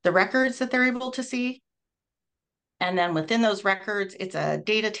the records that they're able to see. And then within those records, it's a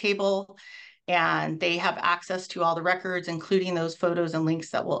data table, and they have access to all the records, including those photos and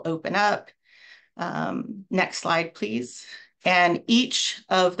links that will open up. Next slide, please. And each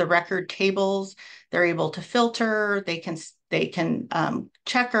of the record tables, they're able to filter. They can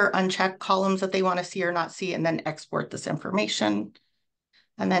check or uncheck columns that they want to see or not see, and then export this information.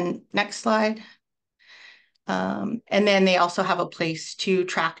 And then next slide. And then they also have a place to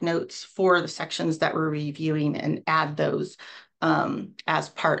track notes for the sections that we're reviewing and add those as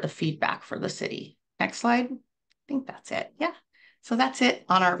part of feedback for the city. Next slide. I think that's it. Yeah. So that's it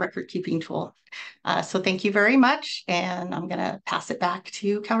on our record keeping tool. So thank you very much. And I'm going to pass it back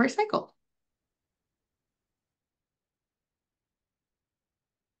to CalRecycle.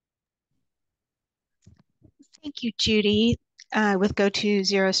 Thank you, Judy. With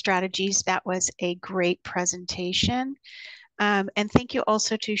Go2Zero Strategies, that was a great presentation. And thank you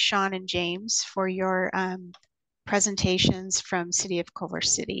also to Sean and James for your presentations from City of Culver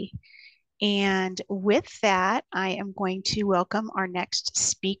City. And with that, I am going to welcome our next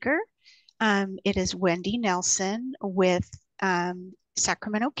speaker. It is Wendy Nelson with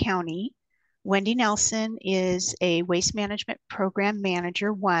Sacramento County. Wendy Nelson is a Waste Management Program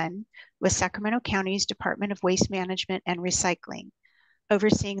Manager 1 with Sacramento County's Department of Waste Management and Recycling,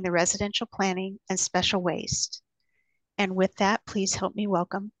 overseeing the residential planning and special waste. And with that, please help me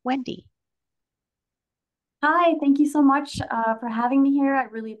welcome Wendy. Hi, thank you so much for having me here. I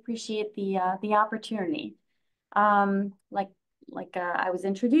really appreciate the opportunity. I was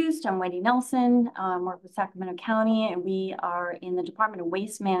introduced, I'm Wendy Nelson, work with Sacramento County, and we are in the Department of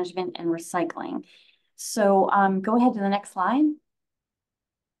Waste Management and Recycling. So go ahead to the next slide.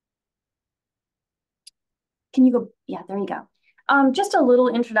 Can you go? Yeah, there you go. Just a little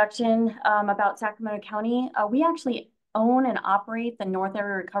introduction about Sacramento County. We actually own and operate the North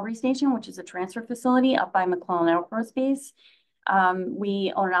Area Recovery Station, which is a transfer facility up by McClellan Air Force Base.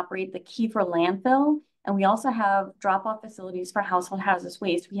 We own and operate the Kiefer landfill, and we also have drop-off facilities for household hazardous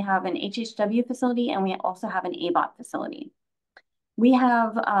waste. We have an HHW facility, and we also have an ABOT facility. We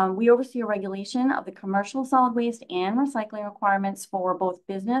oversee a regulation of the commercial solid waste and recycling requirements for both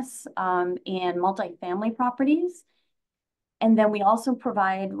business and multifamily properties. And then we also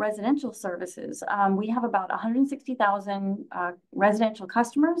provide residential services. We have about 160,000 residential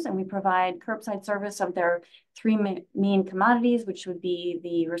customers, and we provide curbside service of their three main commodities, which would be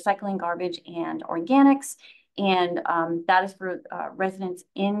the recycling, garbage, and organics. And that is for residents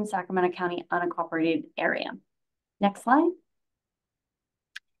in Sacramento County unincorporated area. Next slide.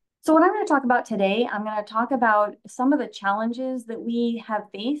 So what I'm going to talk about today, I'm going to talk about some of the challenges that we have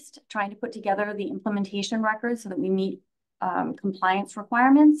faced trying to put together the implementation records so that we meet compliance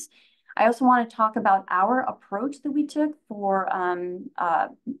requirements. I also want to talk about our approach that we took for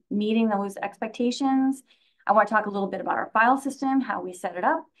meeting those expectations. I want to talk a little bit about our file system, how we set it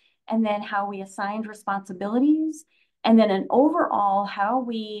up, and then how we assigned responsibilities, and then an overall how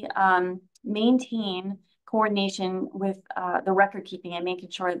we maintain coordination with the record keeping and making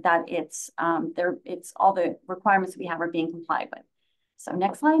sure that it's all the requirements we have are being complied with. So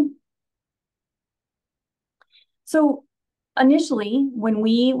next slide. So initially, when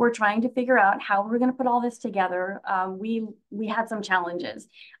we were trying to figure out how we were going to put all this together, we had some challenges.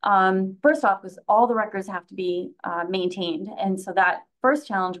 First off was all the records have to be maintained. And so that first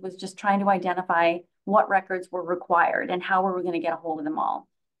challenge was just trying to identify what records were required and how we were going to get a hold of them all.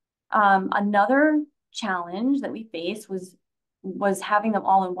 Another challenge that we faced was having them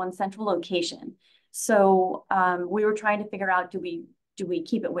all in one central location. So we were trying to figure out, do we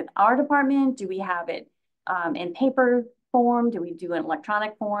keep it with our department? Do we have it in paper form? Do we do an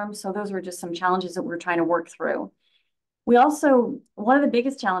electronic form? So those were just some challenges that we're trying to work through. We also, one of the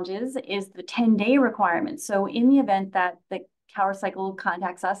biggest challenges is the 10-day requirement. So in the event that the CalRecycle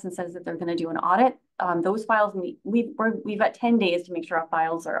contacts us and says that they're going to do an audit, those files, we've got 10 days to make sure our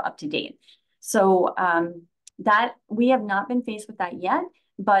files are up to date. So that we have not been faced with that yet,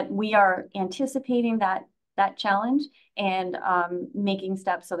 but we are anticipating that challenge and making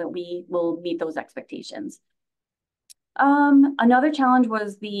steps so that we will meet those expectations. Another challenge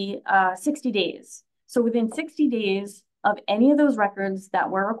was the 60 days. So within 60 days of any of those records that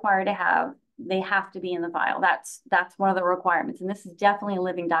we're required to have, they have to be in the file. That's one of the requirements. And this is definitely a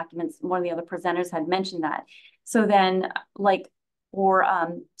living document. One of the other presenters had mentioned that. So then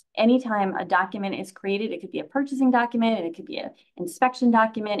anytime a document is created, it could be a purchasing document, and it could be an inspection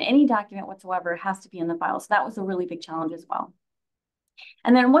document, any document whatsoever has to be in the file. So that was a really big challenge as well.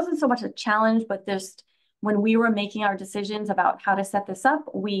 And then it wasn't so much a challenge, but just when we were making our decisions about how to set this up,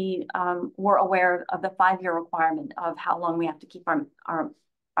 we were aware of the 5-year requirement of how long we have to keep our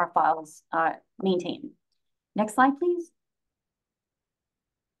files maintained. Next slide, please.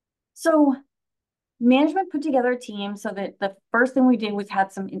 So management put together a team so that the first thing we did was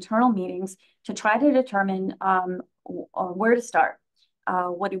had some internal meetings to try to determine where to start.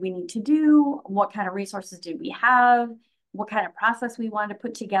 What do we need to do? What kind of resources did we have? What kind of process we wanted to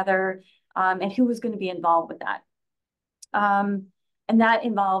put together, and who was going to be involved with that. And And that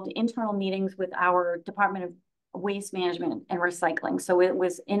involved internal meetings with our Department of Waste Management and Recycling. So it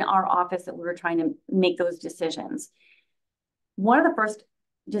was in our office that we were trying to make those decisions. One of the first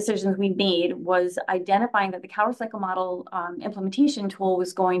decisions we made was identifying that the CalRecycle model implementation tool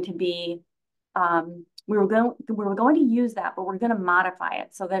was going to be, we were going to use that, but we're going to modify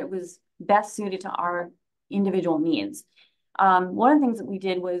it so that it was best suited to our individual needs. One of the things that we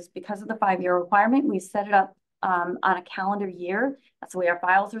did was, because of the 5-year requirement, we set it up on a calendar year. That's the way our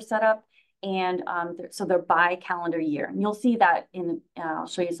files are set up. And so they're by calendar year. And you'll see that I'll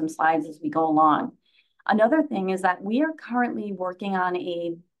show you some slides as we go along. Another thing is that we are currently working on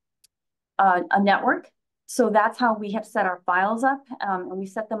a network. So that's how we have set our files up. And we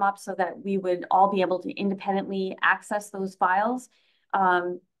set them up so that we would all be able to independently access those files.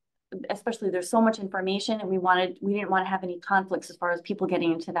 Especially there's so much information, and we didn't want to have any conflicts as far as people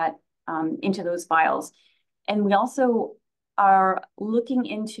getting into that, into those files. And we also are looking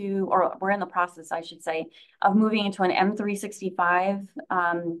into, or we're in the process, I should say, of moving into an M365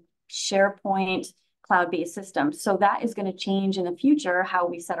 SharePoint cloud-based system. So that is going to change in the future how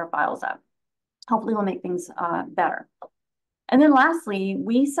we set our files up. Hopefully we'll make things better. And then lastly,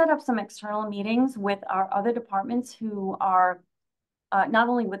 we set up some external meetings with our other departments who are not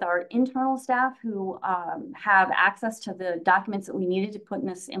only with our internal staff who have access to the documents that we needed to put in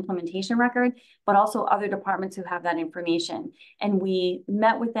this implementation record, but also other departments who have that information. And we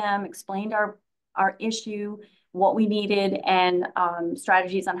met with them, explained our issue, what we needed, and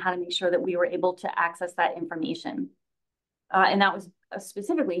strategies on how to make sure that we were able to access that information. And that was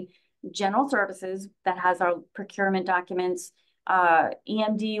specifically general services that has our procurement documents,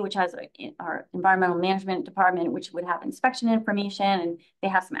 EMD, which has our environmental management department, which would have inspection information, and they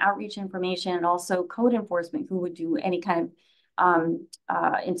have some outreach information, and also code enforcement, who would do any kind of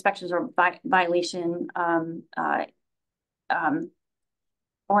inspections or violation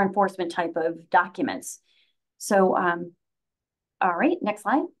or enforcement type of documents. So, all right, next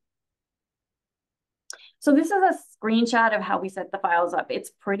slide. So this is a screenshot of how we set the files up.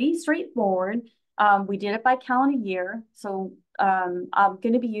 It's pretty straightforward. We did it by calendar year. So I'm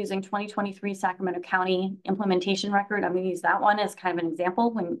going to be using 2023 Sacramento County implementation record. I'm going to use that one as kind of an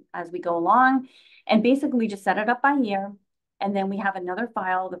example as we go along. And basically we just set it up by year. And then we have another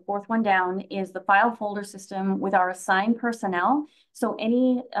file. The fourth one down is the file folder system with our assigned personnel. So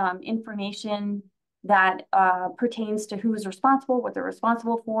any information that pertains to who is responsible, what they're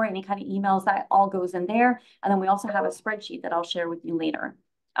responsible for, any kind of emails, that all goes in there. And then we also have a spreadsheet that I'll share with you later.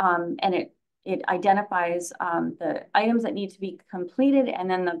 And it identifies the items that need to be completed, and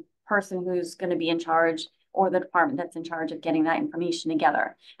then the person who's going to be in charge, or the department that's in charge of getting that information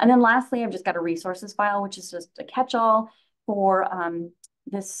together. And then lastly, I've just got a resources file, which is just a catch-all for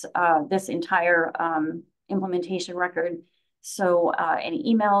this entire implementation record. So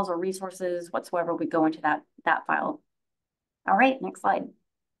any emails or resources whatsoever would go into that file. All right, next slide.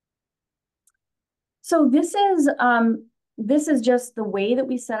 So this is just the way that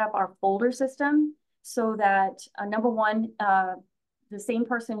we set up our folder system, so that number one, the same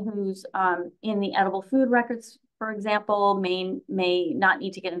person who's in the edible food records, for example, may not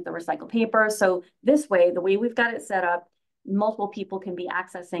need to get into the recycled paper. So this way, the way we've got it set up, multiple people can be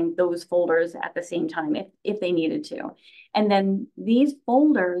accessing those folders at the same time if they needed to. And then these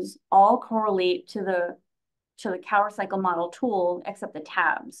folders all correlate to the CalRecycle model tool, except the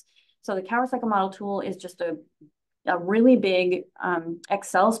tabs. So the CalRecycle model tool is just a really big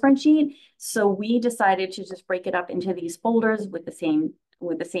Excel spreadsheet. So we decided to just break it up into these folders with the same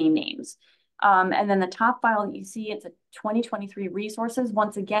names. And then the top file that you see, it's a 2023 resources.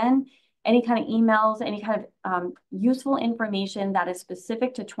 Once again, any kind of emails, any kind of useful information that is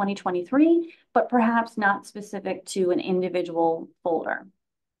specific to 2023, but perhaps not specific to an individual folder.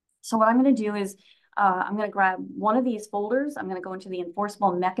 So what I'm going to do is I'm going to grab one of these folders. I'm going to go into the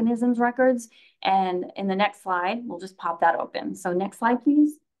enforceable mechanisms records. And in the next slide, we'll just pop that open. So next slide,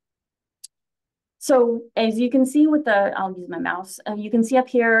 please. So as you can see with I'll use my mouse. You can see up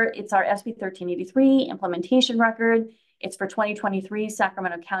here, it's our SB 1383 implementation record. It's for 2023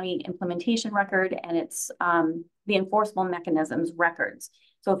 Sacramento County implementation record, and it's the enforceable mechanisms records.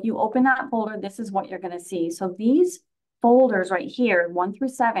 So if you open that folder, this is what you're going to see. So these folders right here, 1 through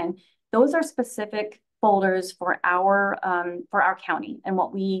 7, those are specific folders for our county and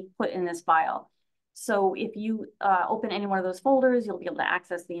what we put in this file. So if you open any one of those folders, you'll be able to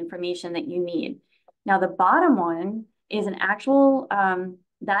access the information that you need. Now the bottom one is an actual,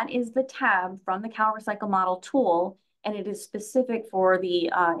 that is the tab from the CalRecycle model tool, and it is specific for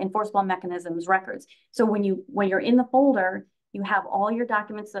the enforceable mechanisms records. So when you're in the folder, you have all your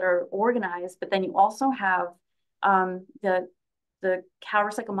documents that are organized, but then you also have the the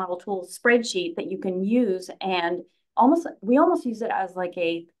CalRecycle model tool spreadsheet that you can use, and we almost use it as like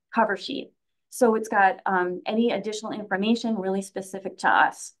a cover sheet. So it's got any additional information really specific to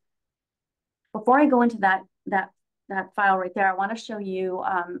us. Before I go into that file right there, I want to show you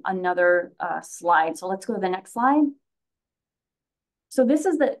another slide. So let's go to the next slide. So this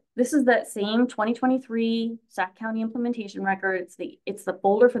is that same 2023 Sac County implementation record. It's the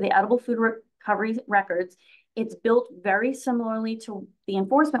folder for the edible food recovery records. It's built very similarly to the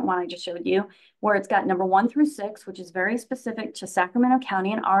enforcement one I just showed you, where it's got number 1 through 6, which is very specific to Sacramento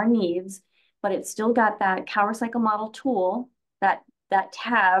County and our needs, but it's still got that CalRecycle model tool, that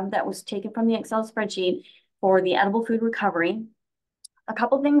tab that was taken from the Excel spreadsheet for the edible food recovery. A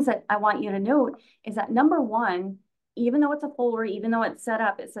couple things that I want you to note is that number 1, even though it's a folder, even though it's set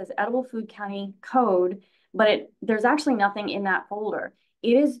up, it says edible food county code, but there's actually nothing in that folder.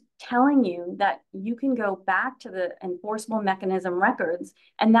 It is telling you that you can go back to the enforceable mechanism records,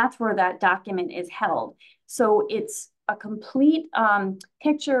 and that's where that document is held. So it's a complete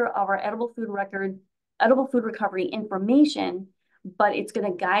picture of our edible food recovery information, but it's going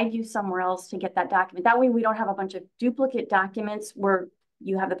to guide you somewhere else to get that document. That way we don't have a bunch of duplicate documents where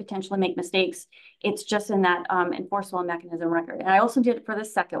you have the potential to make mistakes. It's just in that enforceable mechanism record. And I also did it for the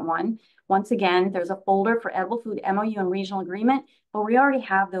second one. Once again, there's a folder for edible food MOU and regional agreement, but we already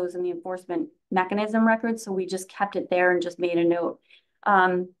have those in the enforcement mechanism record, so we just kept it there and just made a note.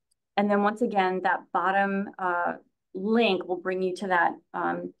 And then once again, that bottom link will bring you to that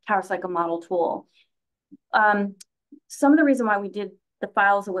CalRecycle model tool. Some of the reason why we did the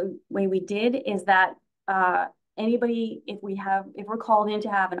files the way we did is that anybody, if we're called in to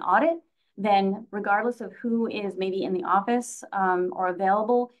have an audit, then regardless of who is maybe in the office or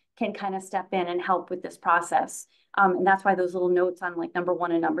available, can kind of step in and help with this process. And that's why those little notes on like number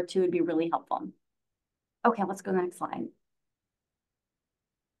 1 and number 2 would be really helpful. Okay, let's go to the next slide.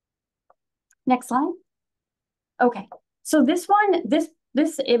 Next slide. Okay, so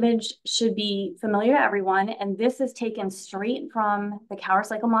this image should be familiar to everyone, and this is taken straight from the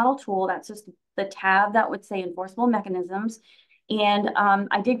CalRecycle model tool. That's just the tab that would say enforceable mechanisms. And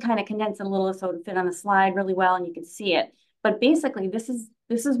I did kind of condense it a little so it would fit on the slide really well and you can see it. But basically, this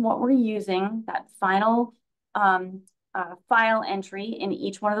is what we're using, that final file entry in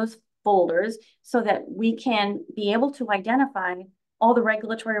each one of those folders, so that we can be able to identify all the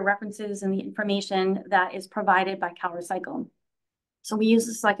regulatory references and the information that is provided by CalRecycle. So we use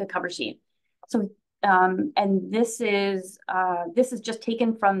this like a cover sheet. So and this is just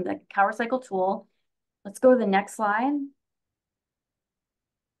taken from the CalRecycle tool. Let's go to the next slide.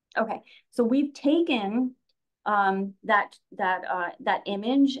 Okay, so we've taken that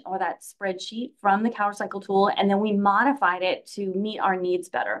image or that spreadsheet from the CalRecycle tool, and then we modified it to meet our needs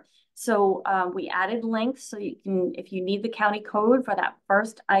better. So we added links, so you can, if you need the county code for that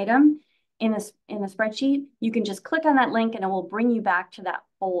first item in the spreadsheet, you can just click on that link and it will bring you back to that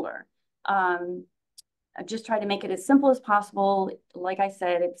folder. I just tried to make it as simple as possible. Like I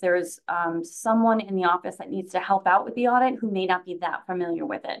said, if there's someone in the office that needs to help out with the audit who may not be that familiar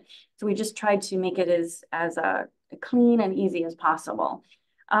with it. So we just tried to make it as clean and easy as possible.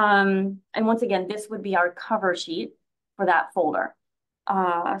 And once again, this would be our cover sheet for that folder.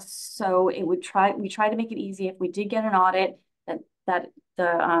 So we try to make it easy if we did get an audit that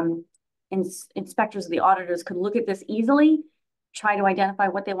the inspectors or the auditors could look at this easily, try to identify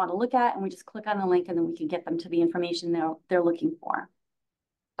what they want to look at, and we just click on the link and then we can get them to the information they're looking for.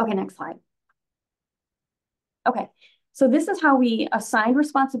 Okay, next slide. Okay, so this is how we assigned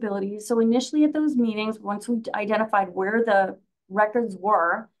responsibilities. So initially at those meetings, once we identified where the records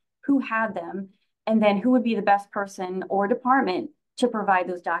were, who had them, and then who would be the best person or department to provide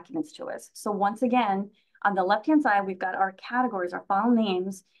those documents to us. So once again, on the left-hand side, we've got our categories, our file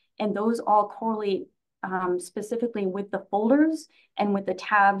names, and those all correlate specifically with the folders and with the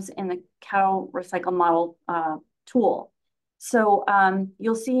tabs in the CalRecycle model tool. So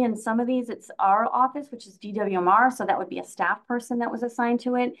you'll see in some of these, it's our office, which is DWMR. So that would be a staff person that was assigned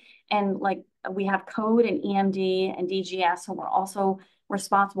to it. And like we have code and EMD and DGS, so we're also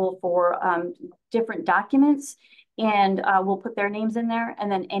responsible for different documents. And we'll put their names in there,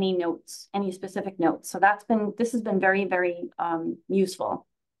 and then any notes, any specific notes. So this has been very, very useful.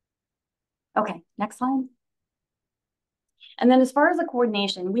 Okay, next slide. And then as far as the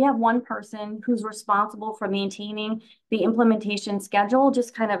coordination, we have one person who's responsible for maintaining the implementation schedule,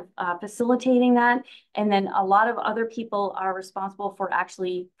 just kind of facilitating that. And then a lot of other people are responsible for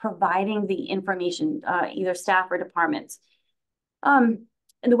actually providing the information, either staff or departments. And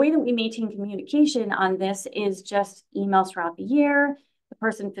the way that we maintain communication on this is just emails throughout the year.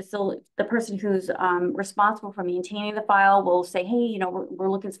 the person who's responsible for maintaining the file will say, hey, you know,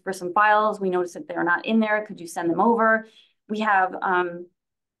 we're looking for some files. We noticed that they're not in there. Could you send them over? We have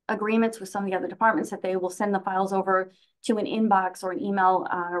agreements with some of the other departments that they will send the files over to an inbox or an email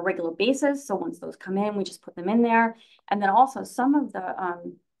on a regular basis. So once those come in, we just put them in there. And then also some of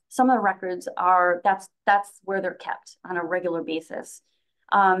the records are, that's where they're kept on a regular basis.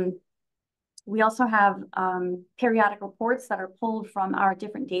 We also have periodic reports that are pulled from our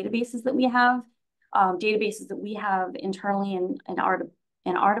different databases that we have, internally in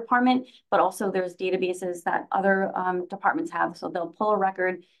our department, but also there's databases that other departments have. So they'll pull a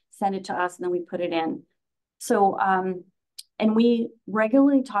record, send it to us, and then we put it in. So, and we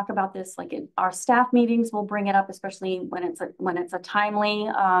regularly talk about this, like in our staff meetings, we'll bring it up, especially when it's a timely,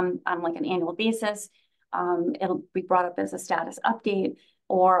 on like an annual basis. It'll be brought up as a status update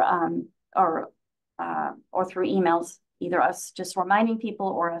or through emails, either us just reminding people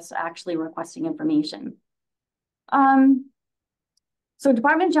or us actually requesting information. So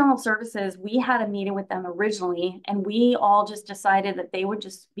Department of General Services, we had a meeting with them originally, and we all just decided that they would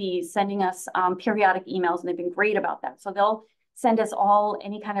just be sending us periodic emails, and they've been great about that. So they'll send us all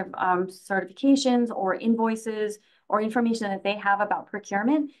any kind of certifications or invoices or information that they have about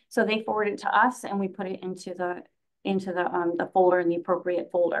procurement. So they forward it to us, and we put it into the folder, in the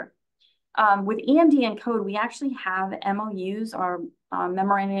appropriate folder. With EMD and code, we actually have MOUs or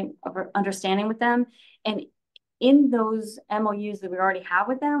memorandum of understanding with them, and in those MOUs that we already have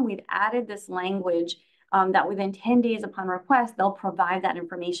with them, we've added this language that within 10 days upon request, they'll provide that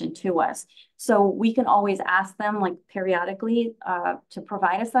information to us. So we can always ask them, like periodically, to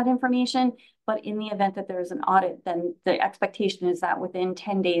provide us that information. But in the event that there's an audit, then the expectation is that within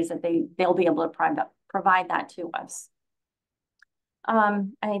 10 days that they'll be able to provide that to us.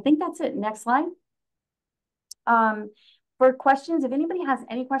 And I think that's it. Next slide. For questions, if anybody has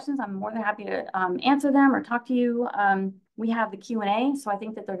any questions, I'm more than happy to answer them or talk to you. We have the Q&A, so I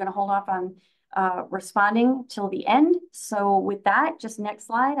think that they're going to hold off on responding till the end. So with that, just next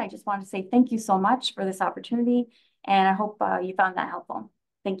slide, I just want to say thank you so much for this opportunity, and I hope you found that helpful.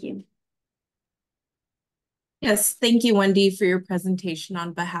 Thank you. Yes, thank you, Wendy, for your presentation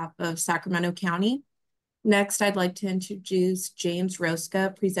on behalf of Sacramento County. Next, I'd like to introduce James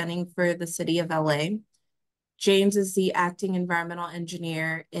Rosca, presenting for the City of LA. James is the acting environmental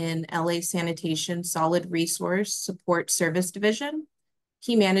engineer in LA Sanitation Solid Resource Support Service Division.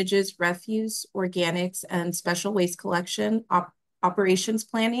 He manages refuse, organics, and special waste collection, operations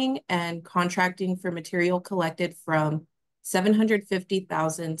planning, and contracting for material collected from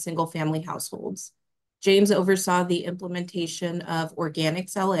 750,000 single-family households. James oversaw the implementation of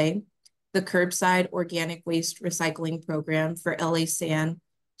Organics LA, the curbside organic waste recycling program for LA San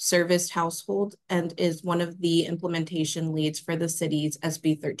serviced household, and is one of the implementation leads for the city's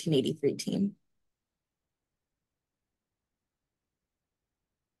SB 1383 team.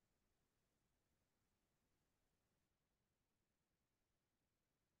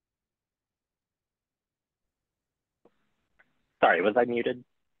 Sorry, was I muted?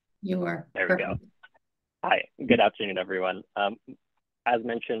 You are. There we go. Hi, good afternoon, everyone. As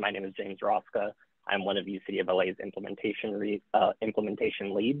mentioned, my name is James Rosca. I'm one of the City of LA's implementation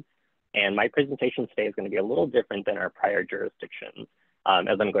leads, and my presentation today is going to be a little different than our prior jurisdictions,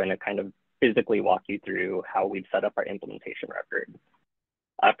 as I'm going to kind of physically walk you through how we've set up our implementation record.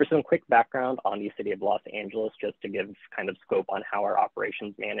 For some quick background on the City of Los Angeles, just to give kind of scope on how our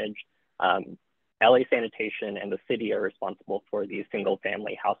operations managed, LA Sanitation and the city are responsible for the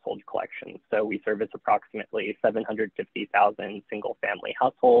single-family household collections. So we service approximately 750,000 single-family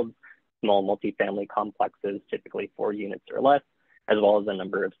households, small multifamily complexes, typically 4 units or less, as well as a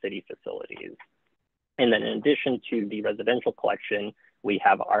number of city facilities. And then in addition to the residential collection, we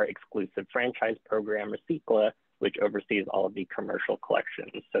have our exclusive franchise program, Recicla, which oversees all of the commercial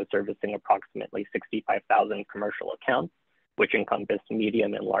collections. So servicing approximately 65,000 commercial accounts, which encompass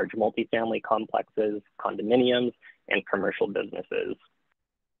medium and large multifamily complexes, condominiums, and commercial businesses.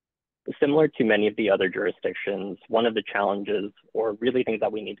 Similar to many of the other jurisdictions, one of the challenges, or really things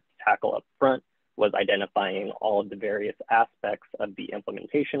that we need to tackle up front, was identifying all of the various aspects of the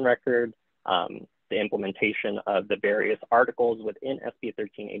implementation record, the implementation of the various articles within SB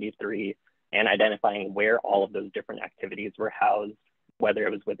 1383, and identifying where all of those different activities were housed, whether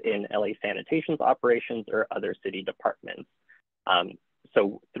it was within LA Sanitation's operations or other city departments.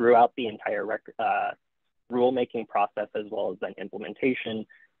 So throughout the entire rulemaking process, as well as then implementation,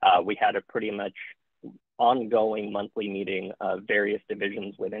 we had a pretty much ongoing monthly meeting of various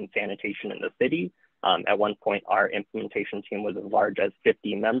divisions within sanitation in the city At one point, our implementation team was as large as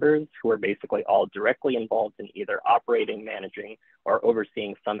 50 members who were basically all directly involved in either operating, managing, or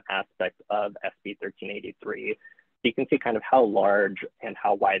overseeing some aspect of SB 1383. So you can see kind of how large and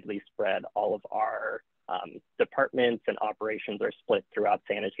how widely spread all of our departments and operations are split throughout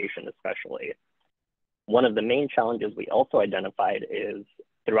sanitation especially. One of the main challenges we also identified is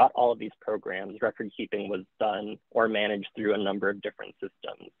throughout all of these programs, record keeping was done or managed through a number of different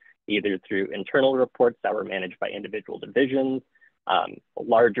systems, either through internal reports that were managed by individual divisions,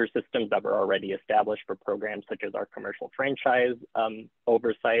 larger systems that were already established for programs such as our commercial franchise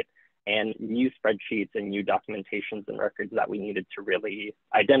oversight, and new spreadsheets and new documentations and records that we needed to really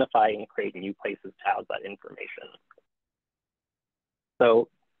identify and create new places to house that information. So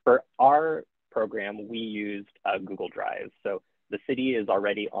for our program, we used Google Drive. So the city is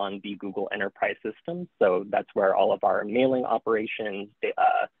already on the Google Enterprise system. So that's where all of our mailing operations,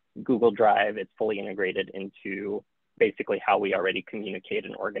 Google Drive, it's fully integrated into basically how we already communicate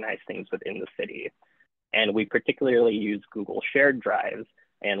and organize things within the city. And we particularly use Google Shared Drives.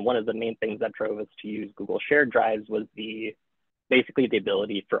 And one of the main things that drove us to use Google Shared Drives was basically the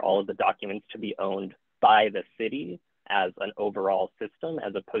ability for all of the documents to be owned by the city as an overall system,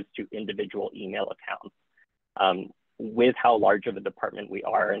 as opposed to individual email accounts. With how large of a department we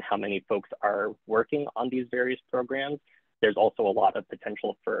are and how many folks are working on these various programs, there's also a lot of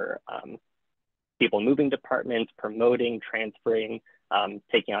potential for people moving departments, promoting, transferring,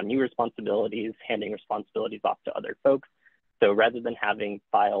 taking on new responsibilities, handing responsibilities off to other folks. So rather than having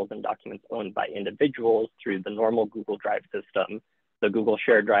files and documents owned by individuals through the normal Google Drive system, the Google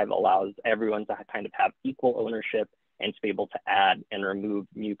Shared Drive allows everyone to kind of have equal ownership and to be able to add and remove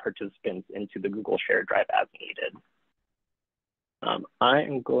new participants into the Google Shared Drive as needed. I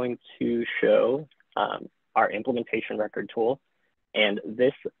am going to show our implementation record tool. And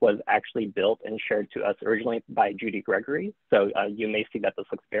this was actually built and shared to us originally by Judy Gregory. So you may see that this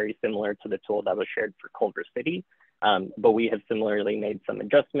looks very similar to the tool that was shared for Culver City, but we have similarly made some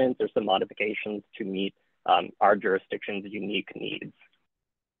adjustments or some modifications to meet our jurisdiction's unique needs.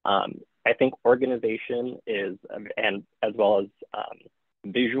 I think organization is, and as well as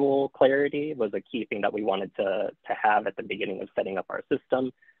visual clarity was a key thing that we wanted to have at the beginning of setting up our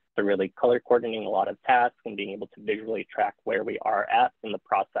system. So really color coordinating a lot of tasks and being able to visually track where we are at in the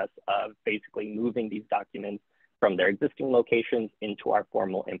process of basically moving these documents from their existing locations into our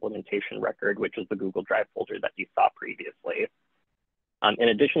formal implementation record, which is the Google Drive folder that you saw previously. In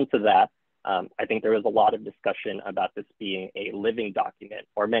addition to that, I think there was a lot of discussion about this being a living document,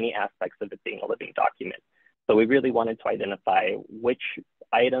 or many aspects of it being a living document. So we really wanted to identify which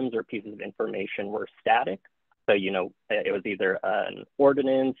items or pieces of information were static. So, you know, it was either an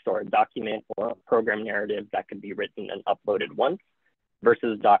ordinance or a document or a program narrative that could be written and uploaded once,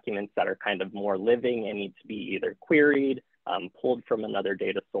 versus documents that are kind of more living and need to be either queried, pulled from another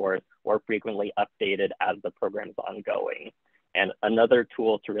data source, or frequently updated as the program is ongoing. And another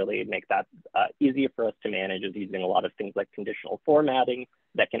tool to really make that easier for us to manage is using a lot of things like conditional formatting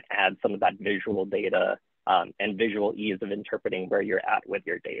that can add some of that visual data and visual ease of interpreting where you're at with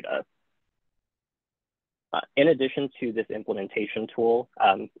your data. In addition to this implementation tool,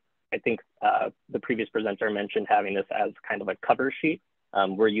 I think the previous presenter mentioned having this as kind of a cover sheet.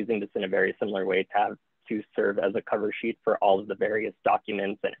 We're using this in a very similar way to serve as a cover sheet for all of the various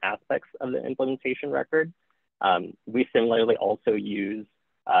documents and aspects of the implementation record. We similarly also use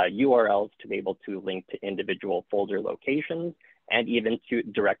URLs to be able to link to individual folder locations and even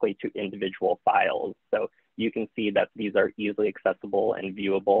directly to individual files. So you can see that these are easily accessible and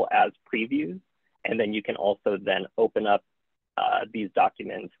viewable as previews. And then you can also then open up these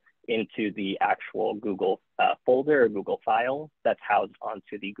documents into the actual Google folder or Google file that's housed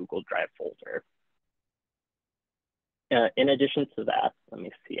onto the Google Drive folder. In addition to that, let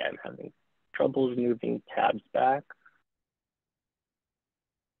me see, I'm having troubles moving tabs back.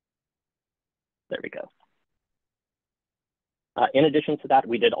 There we go. In addition to that,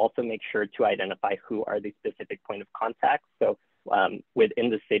 we did also make sure to identify who are the specific point of contact. So within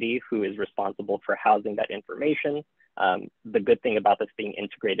the city, who is responsible for housing that information. The good thing about this being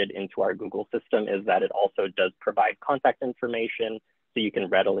integrated into our Google system is that it also does provide contact information, so you can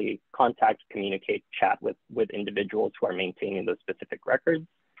readily contact, communicate, chat with individuals who are maintaining those specific records.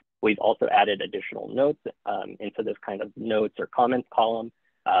 We've also added additional notes into this kind of notes or comments column,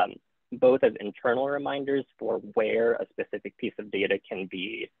 both as internal reminders for where a specific piece of data can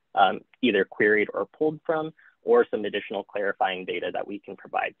be either queried or pulled from, or some additional clarifying data that we can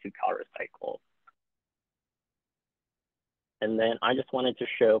provide to CalRecycle. And then I just wanted to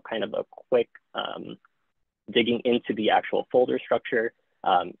show kind of a quick digging into the actual folder structure.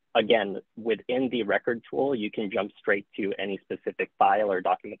 Again, within the record tool, you can jump straight to any specific file or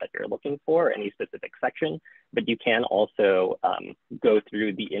document that you're looking for, any specific section, but you can also go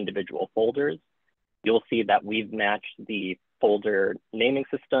through the individual folders. You'll see that we've matched the folder naming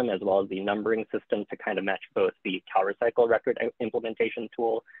system as well as the numbering system to kind of match both the CalRecycle record implementation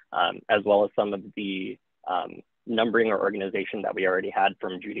tool, as well as some of the numbering or organization that we already had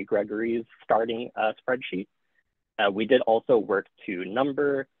from Judy Gregory's starting spreadsheet. We did also work to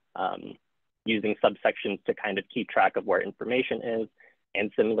number using subsections to kind of keep track of where information is.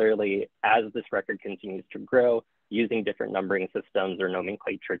 And similarly, as this record continues to grow, using different numbering systems or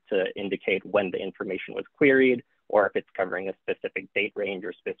nomenclature to indicate when the information was queried, or if it's covering a specific date range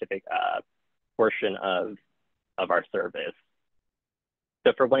or specific portion of our service.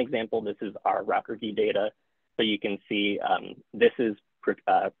 So for one example, this is our route review data. So you can see this is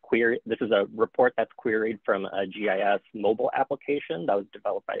a report that's queried from a GIS mobile application that was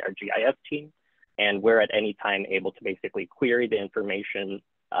developed by our GIS team. And we're at any time able to basically query the information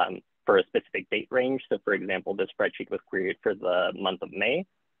for a specific date range. So for example, this spreadsheet was queried for the month of May,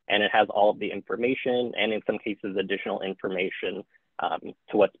 and it has all of the information and in some cases, additional information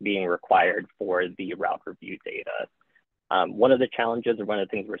to what's being required for the route review data. One of the challenges or one of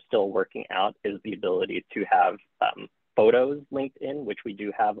the things we're still working out is the ability to have photos linked in, which we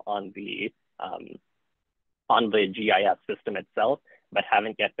do have on the GIS system itself, but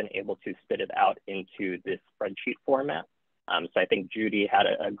haven't yet been able to spit it out into this spreadsheet format. So I think Judy had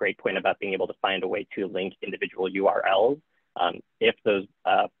a great point about being able to find a way to link individual URLs if those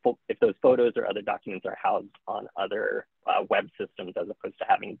photos or other documents are housed on other web systems as opposed to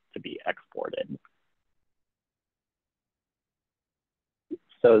having to be exported.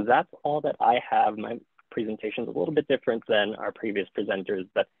 So that's all that I have. My presentation is a little bit different than our previous presenters,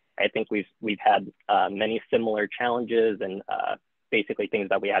 but I think we've had many similar challenges and basically things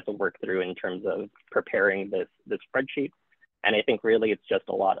that we had to work through in terms of preparing this spreadsheet. And I think really it's just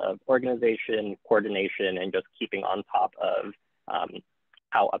a lot of organization, coordination, and just keeping on top of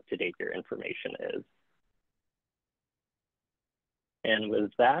how up to date your information is. And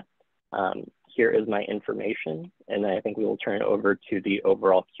with that, here is my information. And I think we will turn it over to the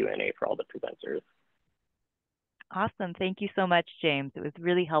overall Q&A for all the presenters. Awesome. Thank you so much, James. It was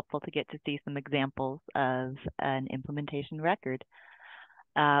really helpful to get to see some examples of an implementation record.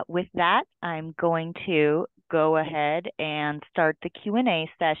 With that, I'm going to go ahead and start the Q&A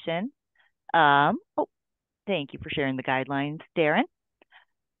session. Thank you for sharing the guidelines, Darren.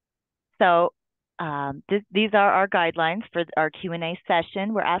 So these are our guidelines for our Q&A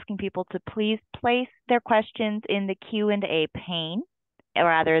session. We're asking people to please place their questions in the Q&A pane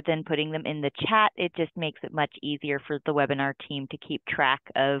rather than putting them in the chat. It just makes it much easier for the webinar team to keep track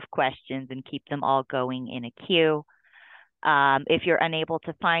of questions and keep them all going in a queue. If you're unable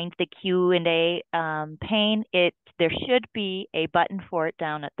to find the Q&A pane, there should be a button for it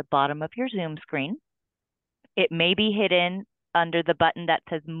down at the bottom of your Zoom screen. It may be hidden under the button that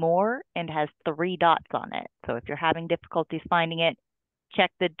says More and has 3 dots on it. So if you're having difficulties finding it,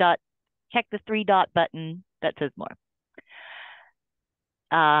 check the 3-dot button that says More.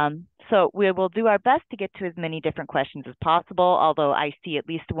 So we will do our best to get to as many different questions as possible, although I see at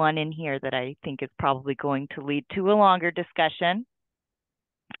least one in here that I think is probably going to lead to a longer discussion.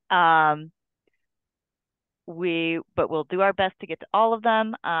 But we'll do our best to get to all of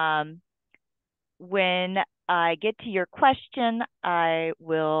them. When I get to your question, I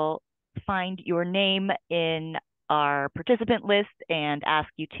will find your name in our participant list and ask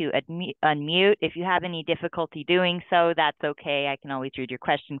you to unmute. If you have any difficulty doing so, that's okay. I can always read your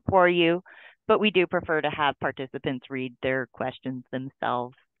question for you, but we do prefer to have participants read their questions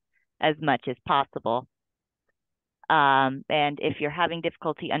themselves as much as possible. And if you're having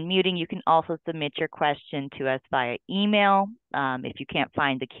difficulty unmuting, you can also submit your question to us via email. If you can't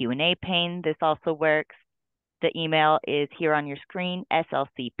find the Q&A pane, this also works. The email is here on your screen,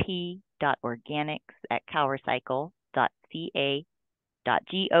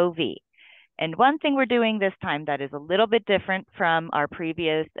 slcp.organics@calrecycle.ca.gov. And one thing we're doing this time that is a little bit different from our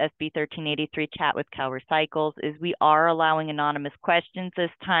previous SB 1383 chat with CalRecycles is we are allowing anonymous questions this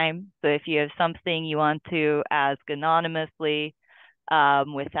time. So if you have something you want to ask anonymously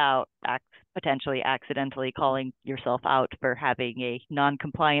without potentially accidentally calling yourself out for having a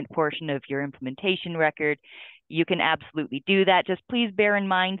non-compliant portion of your implementation record, you can absolutely do that. Just please bear in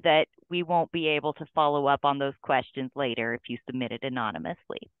mind that we won't be able to follow up on those questions later if you submit it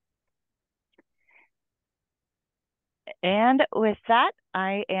anonymously. And with that,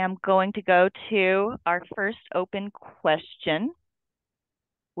 I am going to go to our first open question,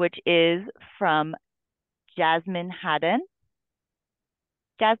 which is from Jasmine Haddon.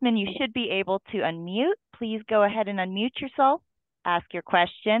 Jasmine, you should be able to unmute. Please go ahead and unmute yourself, ask your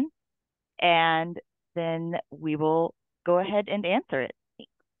question, and then we will go ahead and answer it.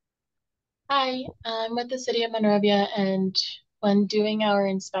 Hi, I'm with the City of Monrovia, and when doing our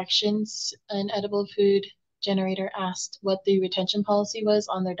inspections, an edible food generator asked what the retention policy was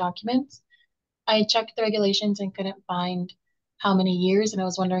on their documents. I checked the regulations and couldn't find how many years, and I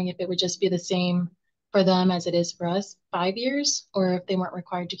was wondering if it would just be the same for them as it is for us, 5 years, or if they weren't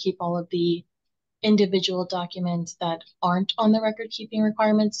required to keep all of the individual documents that aren't on the record keeping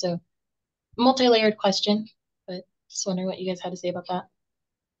requirements. So multi-layered question, but just wondering what you guys had to say about that.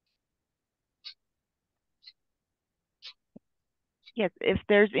 Yes, if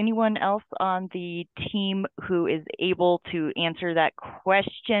there's anyone else on the team who is able to answer that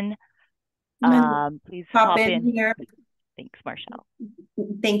question, please hop in here. Thanks, Marshall.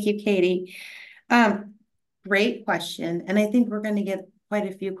 Thank you, Katie. Great question. And I think we're going to get quite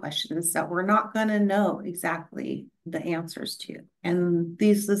a few questions that we're not going to know exactly the answers to. And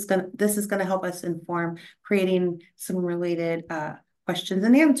this is going to help us inform creating some related questions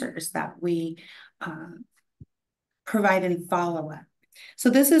and answers that we provide in follow-up. So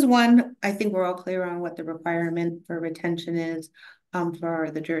this is one, I think we're all clear on what the requirement for retention is for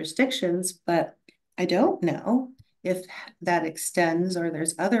the jurisdictions, but I don't know if that extends or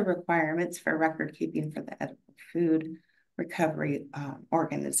there's other requirements for record keeping for the edible food recovery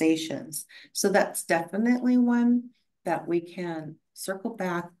organizations. So that's definitely one that we can circle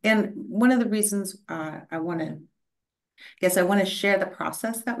back. And one of the reasons I want to share the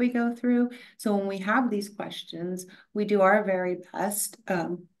process that we go through. So when we have these questions, we do our very best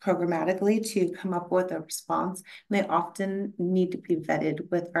programmatically to come up with a response. And they often need to be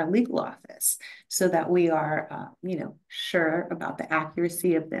vetted with our legal office so that we are, sure about the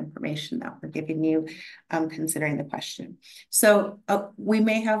accuracy of the information that we're giving you, considering the question. So we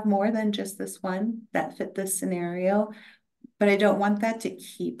may have more than just this one that fit this scenario, but I don't want that to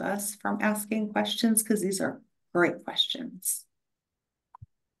keep us from asking questions because these are great questions.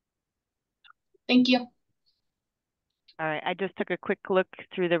 Thank you. All right, I just took a quick look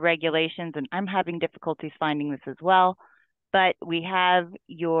through the regulations and I'm having difficulties finding this as well, but we have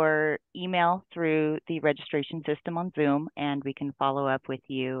your email through the registration system on Zoom and we can follow up with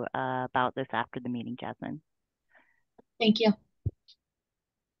you about this after the meeting, Jasmine. Thank you.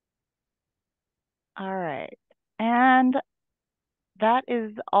 All right, and that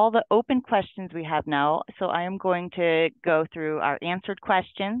is all the open questions we have now. So I am going to go through our answered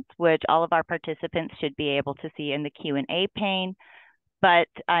questions, which all of our participants should be able to see in the Q&A pane. But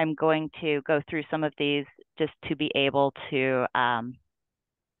I'm going to go through some of these just to be able to have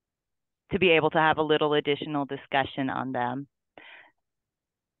a little additional discussion on them.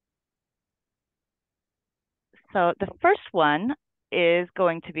 So the first one is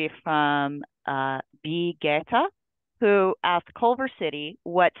going to be from B. Guetta, who asked Culver City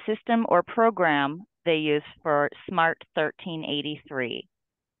what system or program they use for Smart 1383.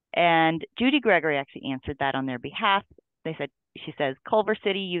 And Judy Gregory actually answered that on their behalf. She says, Culver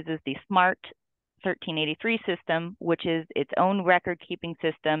City uses the Smart 1383 system, which is its own record-keeping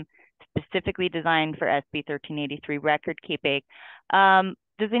system specifically designed for SB 1383 record keeping.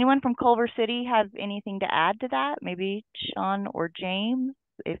 Does anyone from Culver City have anything to add to that? Maybe Sean or James,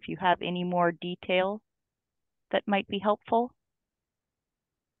 if you have any more details that might be helpful?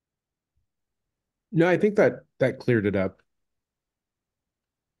 No, I think that cleared it up.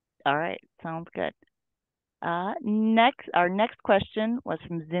 All right, sounds good. Our next question was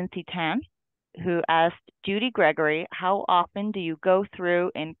from Zincy Tan, who asked Judy Gregory, how often do you go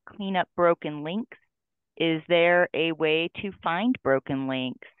through and clean up broken links? Is there a way to find broken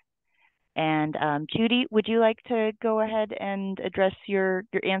links? And Judy, would you like to go ahead and address your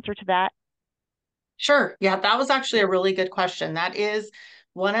answer to that? Sure. Yeah, that was actually a really good question. That is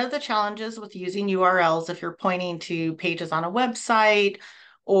one of the challenges with using URLs if you're pointing to pages on a website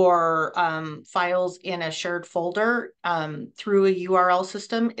or files in a shared folder through a URL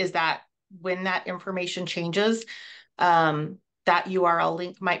system, is that when that information changes, that URL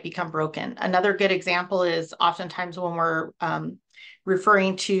link might become broken. Another good example is oftentimes when we're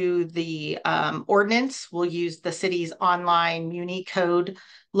referring to the ordinance, we'll use the city's online Muni code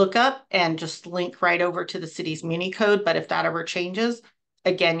lookup and just link right over to the city's Muni code. But if that ever changes,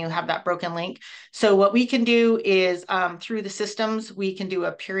 again, you have that broken link. So what we can do is through the systems, we can do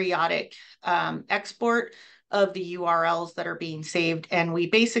a periodic export of the URLs that are being saved. And we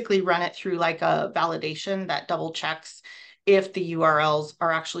basically run it through like a validation that double checks if the URLs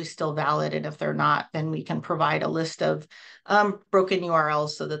are actually still valid. And if they're not, then we can provide a list of broken URLs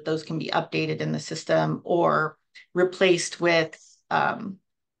so that those can be updated in the system or replaced with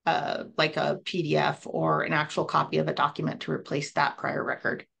like a PDF or an actual copy of a document to replace that prior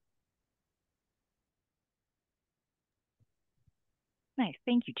record. Nice.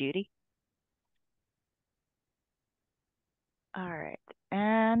 Thank you, Judy. All right.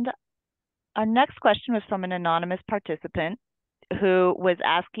 And our next question was from an anonymous participant who was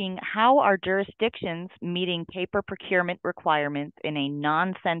asking, how are jurisdictions meeting paper procurement requirements in a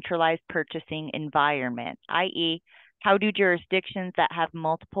non-centralized purchasing environment, i.e., how do jurisdictions that have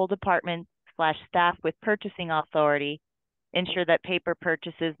multiple departments / staff with purchasing authority ensure that paper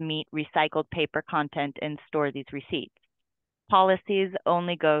purchases meet recycled paper content and store these receipts? Policies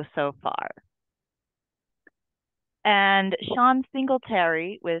only go so far. And Sean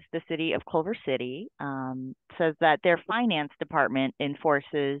Singletary with the city of Culver City says that their finance department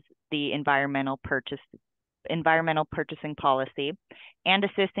enforces the environmental purchasing policy and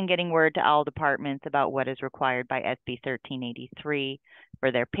assists in getting word to all departments about what is required by SB 1383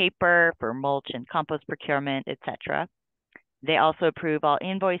 for their paper, for mulch and compost procurement, etc. They also approve all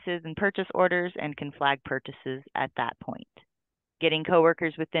invoices and purchase orders and can flag purchases at that point. Getting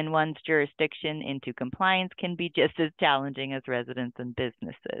coworkers within one's jurisdiction into compliance can be just as challenging as residents and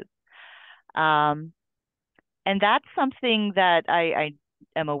businesses. And that's something that I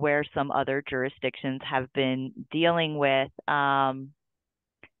am aware some other jurisdictions have been dealing with. So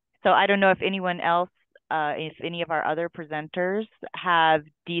I don't know if anyone else, if any of our other presenters have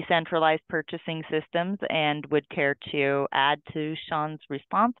decentralized purchasing systems and would care to add to Sean's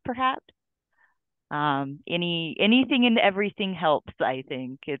response, perhaps. Anything and everything helps, I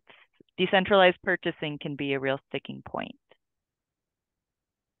think. It's decentralized purchasing can be a real sticking point.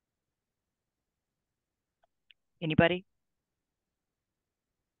 Anybody?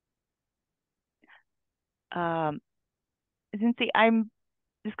 Zinzi, I'm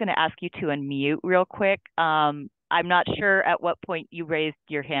just going to ask you to unmute real quick. I'm not sure at what point you raised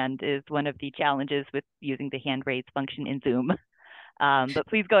your hand is one of the challenges with using the hand raise function in Zoom. But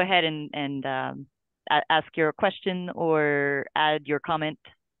please go ahead and ask your question or add your comment.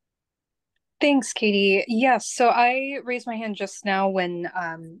 Thanks, Katie. Yes, so I raised my hand just now when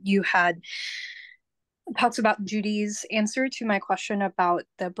you had talked about Judy's answer to my question about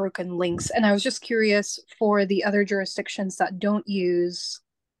the broken links. And I was just curious for the other jurisdictions that don't use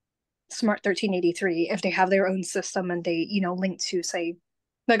Smart 1383, if they have their own system and they, link to, say,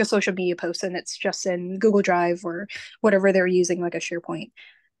 like a social media post and it's just in Google Drive or whatever they're using, like a SharePoint.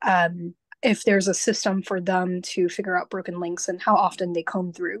 If there's a system for them to figure out broken links and how often they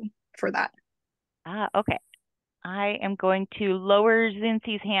comb through for that. Okay. I am going to lower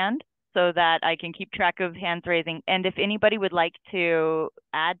Zinzi's hand so that I can keep track of hands raising. And if anybody would like to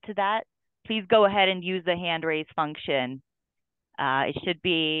add to that, please go ahead and use the hand raise function. It should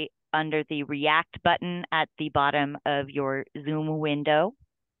be under the React button at the bottom of your Zoom window.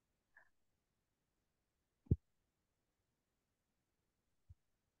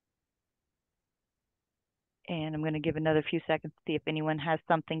 And I'm going to give another few seconds to see if anyone has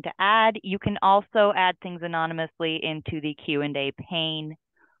something to add. You can also add things anonymously into the Q&A pane,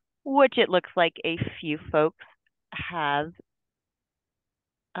 which it looks like a few folks have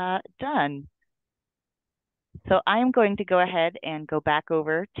done. So I'm going to go ahead and go back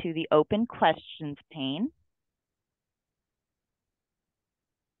over to the open questions pane.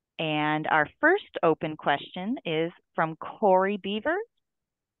 And our first open question is from Corey Beaver.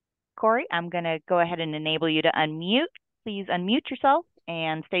 Corey, I'm going to go ahead and enable you to unmute. Please unmute yourself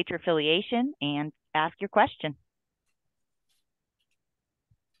and state your affiliation and ask your question.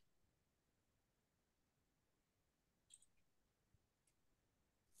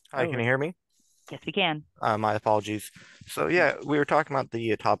 Hi, can you hear me? Yes, we can. My apologies. So yeah, we were talking about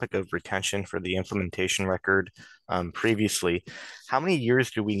the topic of retention for the implementation record previously. How many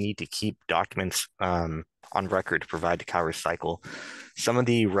years do we need to keep documents on record to provide to CalRecycle? Some of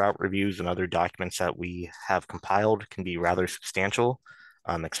the route reviews and other documents that we have compiled can be rather substantial,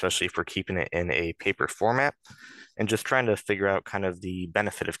 especially if we're keeping it in a paper format, and just trying to figure out kind of the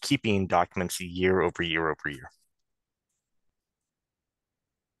benefit of keeping documents year over year over year.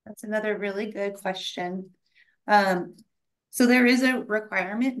 That's another really good question. So there is a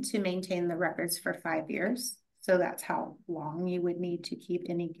requirement to maintain the records for 5 years. So that's how long you would need to keep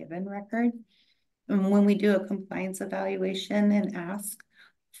any given record. And when we do a compliance evaluation and ask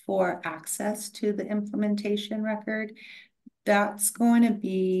for access to the implementation record, that's going to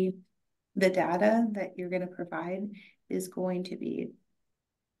be the data that you're going to provide is going to be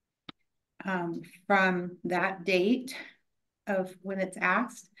from that date of when it's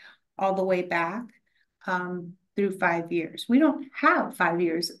asked all the way back through 5 years. We don't have 5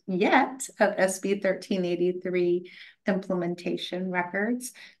 years yet of SB 1383 implementation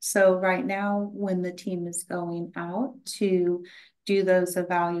records. So right now, when the team is going out to do those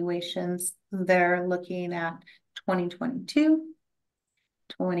evaluations, they're looking at 2022,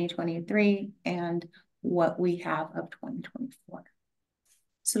 2023, and what we have of 2024.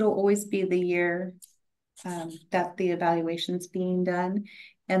 So it'll always be the year that the evaluation's being done,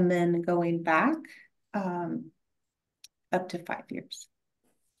 and then going back up to 5 years.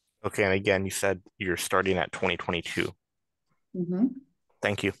 Okay, and again, you said you're starting at 2022. Mm-hmm.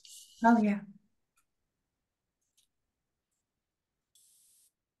 Thank you. Oh, yeah.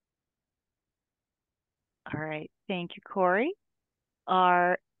 All right, thank you, Corey.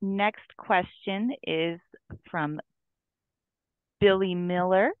 Our next question is from Billy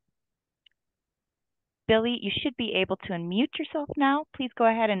Miller. Billy, you should be able to unmute yourself now. Please go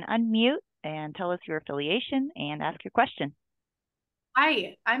ahead and unmute and tell us your affiliation and ask your question.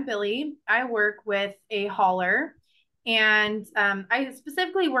 Hi, I'm Billy. I work with a hauler, and I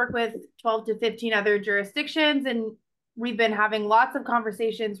specifically work with 12 to 15 other jurisdictions, and we've been having lots of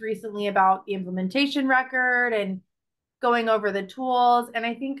conversations recently about the implementation record and going over the tools. And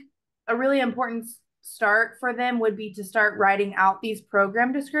I think a really important start for them would be to start writing out these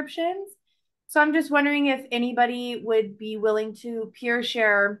program descriptions. So I'm just wondering if anybody would be willing to peer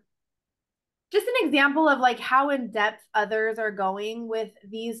share just an example of like how in depth others are going with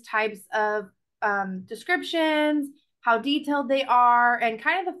these types of descriptions, how detailed they are, and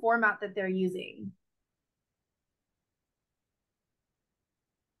kind of the format that they're using.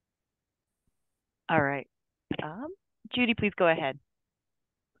 All right. Judy, please go ahead.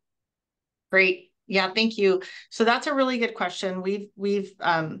 Great. Yeah, thank you. So that's a really good question.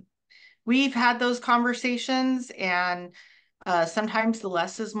 We've had those conversations, and sometimes the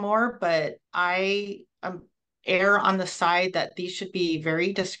less is more, but I err on the side that these should be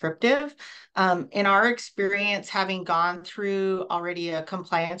very descriptive. In our experience, having gone through already a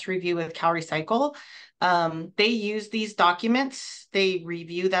compliance review with CalRecycle, they use these documents, they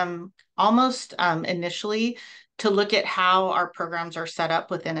review them almost initially to look at how our programs are set up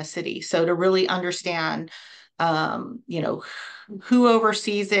within a city. So to really understand, who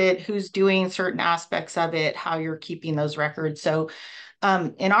oversees it, who's doing certain aspects of it, how you're keeping those records. So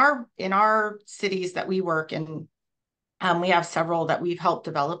in our cities that we work in, we have several that we've helped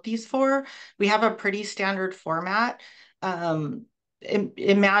develop these for. We have a pretty standard format.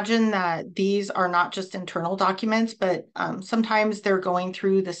 Imagine that these are not just internal documents, but sometimes they're going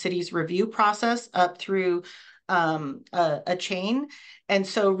through the city's review process up through a chain. And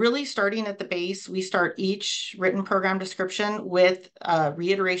so really starting at the base, we start each written program description with a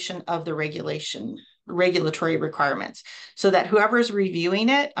reiteration of the regulatory requirements, so that whoever's reviewing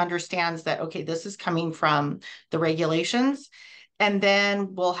it understands that, okay, this is coming from the regulations. And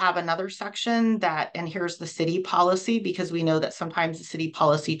then we'll have another section and here's the city policy, because we know that sometimes the city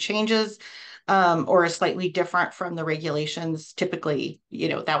policy changes or is slightly different from the regulations. Typically,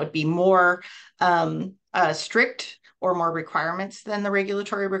 that would be more strict or more requirements than the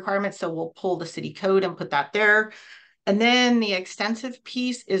regulatory requirements. So we'll pull the city code and put that there. And then the extensive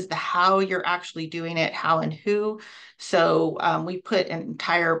piece is the how you're actually doing it, how and who. So we put an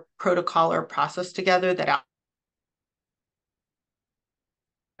entire protocol or process together that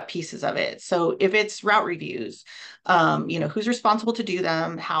pieces of it. So if it's route reviews, who's responsible to do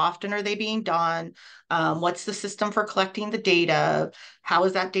them? How often are they being done? What's the system for collecting the data? How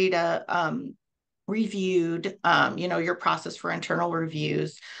is that data reviewed? Your process for internal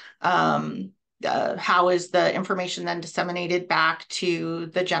reviews. How is the information then disseminated back to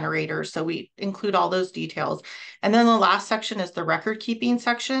the generator? So we include all those details. And then the last section is the record keeping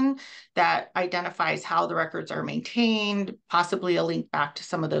section that identifies how the records are maintained, possibly a link back to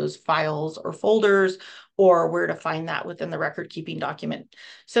some of those files or folders, or where to find that within the record keeping document.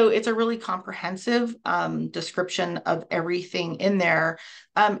 So it's a really comprehensive description of everything in there.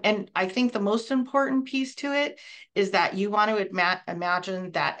 And I think the most important piece to it is that you want to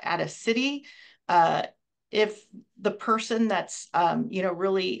imagine that at a city, if the person that's,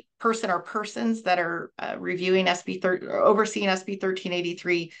 really person or persons that are reviewing or overseeing SB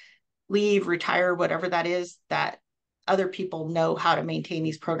 1383 leave, retire, whatever that is, that other people know how to maintain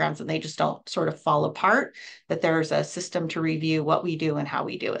these programs and they just don't sort of fall apart, that there's a system to review what we do and how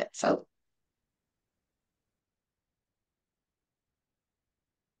we do it. So.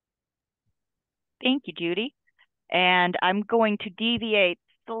 Thank you, Judy. And I'm going to deviate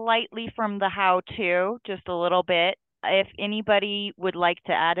slightly from the how-to just a little bit. If anybody would like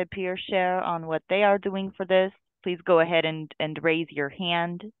to add a peer share on what they are doing for this, please go ahead and raise your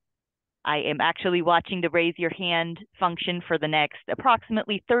hand. I am actually watching the raise your hand function for the next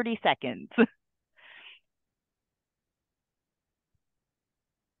approximately 30 seconds.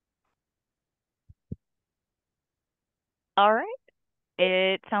 All right.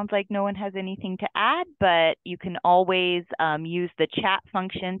 It sounds like no one has anything to add, but you can always use the chat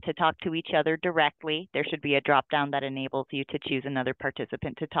function to talk to each other directly. There should be a drop down that enables you to choose another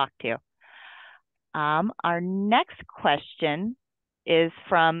participant to talk to. Our next question is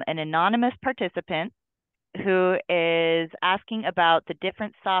from an anonymous participant who is asking about the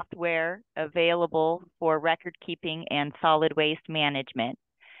different software available for record keeping and solid waste management.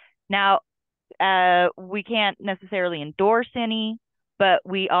 Now, we can't necessarily endorse any, but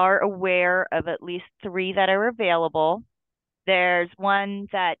we are aware of at least 3 that are available. There's one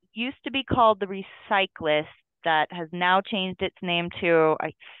that used to be called the Recyclist that has now changed its name to,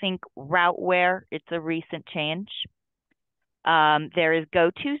 I think, Routeware. It's a recent change. There is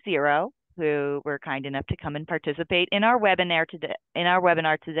Go20, who were kind enough to come and participate in our webinar today.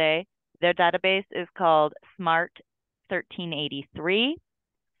 Their database is called Smart 1383.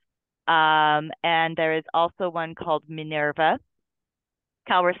 And there is also one called Minerva.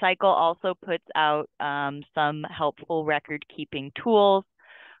 CalRecycle also puts out some helpful record keeping tools.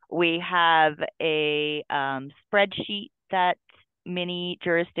 We have a spreadsheet that many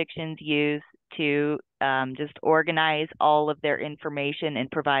jurisdictions use to just organize all of their information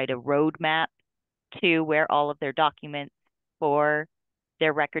and provide a roadmap to where all of their documents for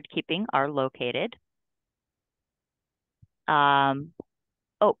their record keeping are located.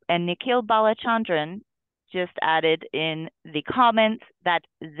 Oh, and Nikhil Balachandran just added in the comments that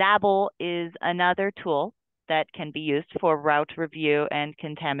Zabel is another tool that can be used for route review and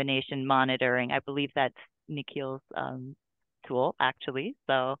contamination monitoring. I believe that's Nikhil's tool, actually.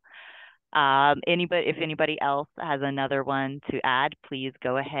 So if anybody else has another one to add, please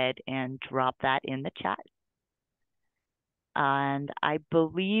go ahead and drop that in the chat. And I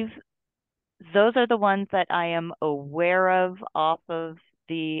believe those are the ones that I am aware of off of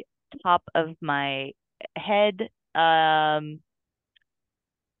the top of my head. And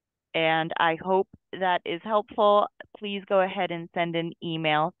I hope that is helpful. Please go ahead and send an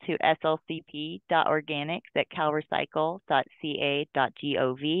email to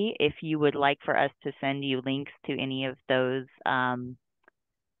slcp.organics@calrecycle.ca.gov if you would like for us to send you links to any of those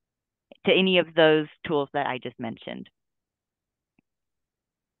tools that I just mentioned.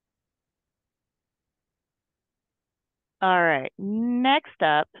 All right, next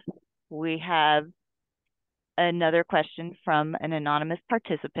up, we have another question from an anonymous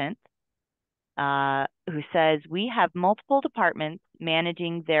participant who says, we have multiple departments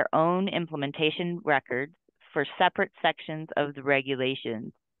managing their own implementation records for separate sections of the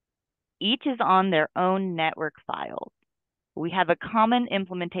regulations. Each is on their own network files. We have a common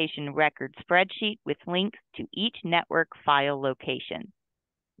implementation record spreadsheet with links to each network file location.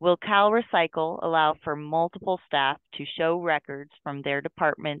 Will CalRecycle allow for multiple staff to show records from their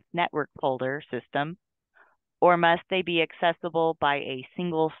department's network folder system, or must they be accessible by a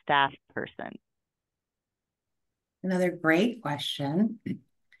single staff person? Another great question.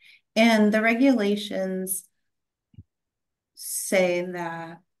 And the regulations say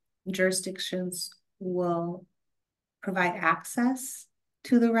that jurisdictions will provide access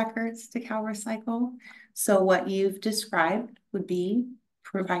to the records to CalRecycle. So what you've described would be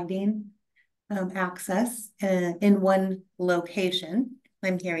providing access in one location.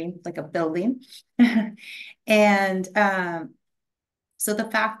 I'm hearing like a building. And so the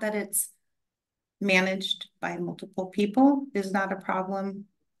fact that it's managed by multiple people is not a problem.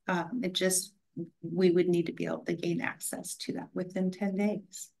 We would need to be able to gain access to that within 10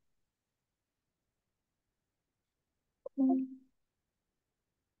 days.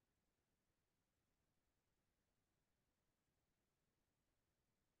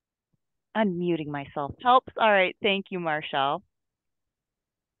 Unmuting myself helps. All right, thank you, Marshall.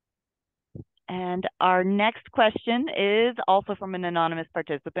 And our next question is also from an anonymous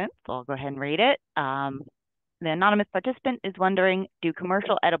participant, so I'll go ahead and read it. The anonymous participant is wondering, do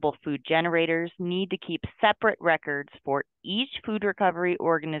commercial edible food generators need to keep separate records for each food recovery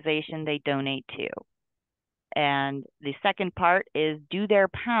organization they donate to? And the second part is, do their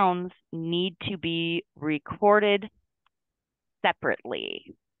pounds need to be recorded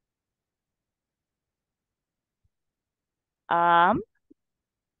separately?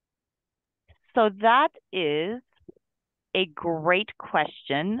 So that is a great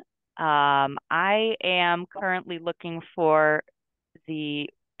question. I am currently looking for the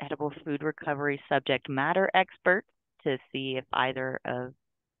edible food recovery subject matter experts to see if either of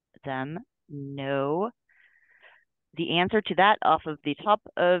them know the answer to that off of the top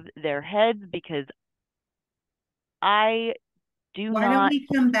of their heads, because I do Why not. don't we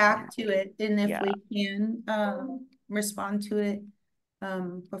come back to it, and if Yeah. we can respond to it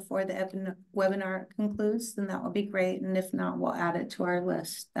before the webinar concludes, then that would be great. And if not, we'll add it to our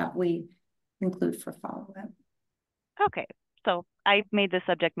list that we include for follow-up. Okay, so I've made the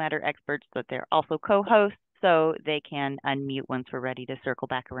subject matter experts that they're also co-hosts, so they can unmute once we're ready to circle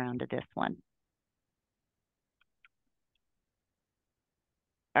back around to this one.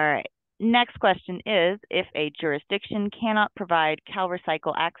 All right. Next question is, if a jurisdiction cannot provide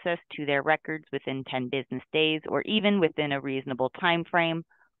CalRecycle access to their records within 10 business days or even within a reasonable time frame,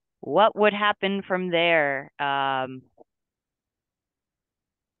 what would happen from there?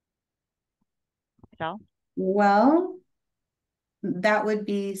 Well, that would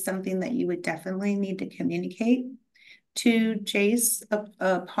be something that you would definitely need to communicate to Jace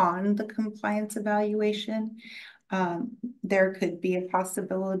upon the compliance evaluation. There could be a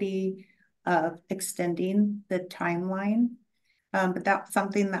possibility of extending the timeline, but that's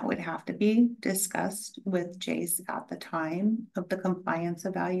something that would have to be discussed with Jace at the time of the compliance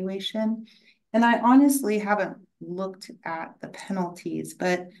evaluation. And I honestly haven't looked at the penalties,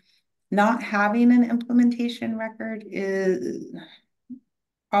 but not having an implementation record is,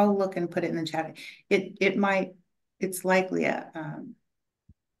 I'll look and put it in the chat. It's likely a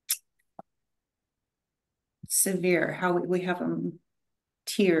severe, how we have them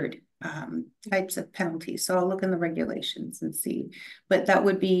tiered types of penalties. So I'll look in the regulations and see, but that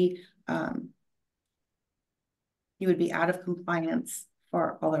would be, you would be out of compliance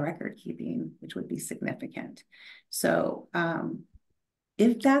for all the record keeping, which would be significant. So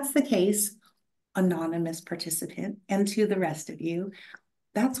if that's the case, anonymous participant, and to the rest of you,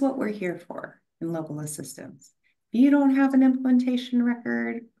 that's what we're here for in local assistance. If you don't have an implementation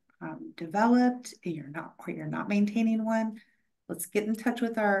record developed, and you're not maintaining one, let's get in touch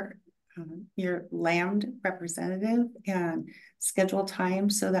with your LAMD representative and schedule time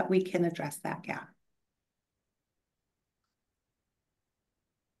so that we can address that gap.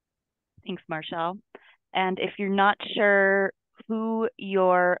 Thanks, Marshall. And if you're not sure who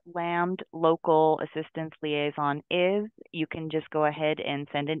your LAMD local assistance liaison is, you can just go ahead and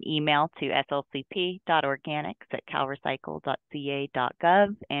send an email to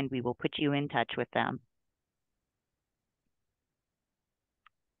slcp.organics@calrecycle.ca.gov, and we will put you in touch with them.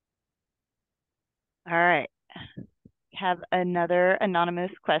 All right. Have another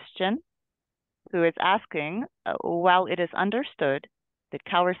anonymous question who is asking, while it is understood that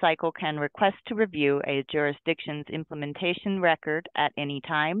CalRecycle can request to review a jurisdiction's implementation record at any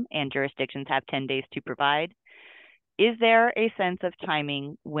time, and jurisdictions have 10 days to provide, is there a sense of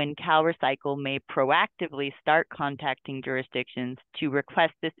timing when CalRecycle may proactively start contacting jurisdictions to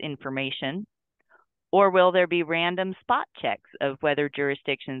request this information? Or will there be random spot checks of whether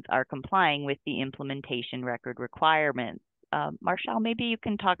jurisdictions are complying with the implementation record requirements? Marshall, maybe you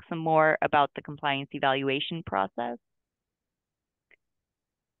can talk some more about the compliance evaluation process.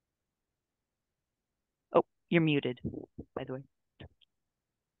 Oh, you're muted, by the way.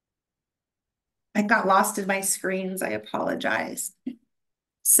 I got lost in my screens. I apologize.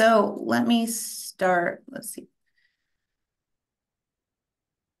 So let me start. Let's see.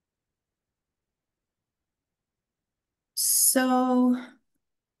 So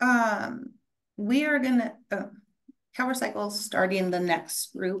we are gonna CalRecycle starting the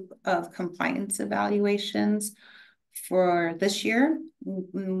next group of compliance evaluations for this year.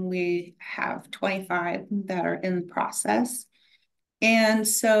 We have 25 that are in process. And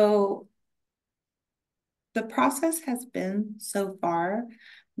so the process has been so far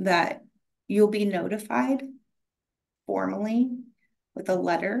that you'll be notified formally with a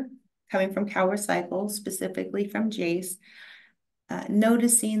letter coming from CalRecycle, specifically from Jace,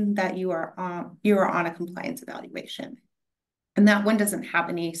 noticing that you are on a compliance evaluation. And that one doesn't have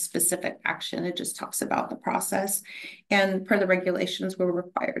any specific action. It just talks about the process. And per the regulations, we're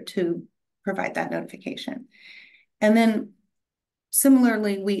required to provide that notification. And then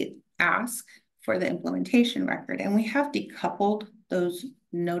similarly, we ask for the implementation record, and we have decoupled those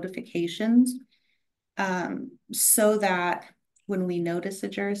notifications so that when we notice a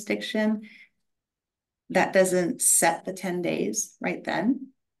jurisdiction, that doesn't set the 10 days right then.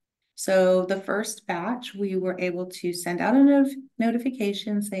 So the first batch, we were able to send out a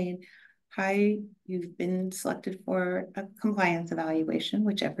notification saying, hi, you've been selected for a compliance evaluation,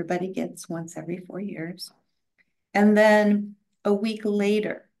 which everybody gets once every 4 years. And then a week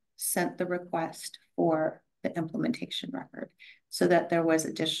later, sent the request for the implementation record so that there was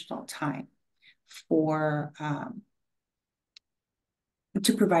additional time for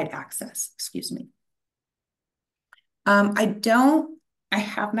to provide access, excuse me. I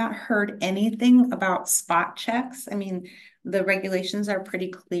have not heard anything about spot checks. I mean, the regulations are pretty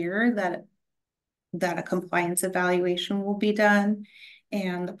clear that a compliance evaluation will be done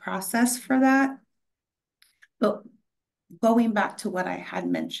and the process for that. But going back to what I had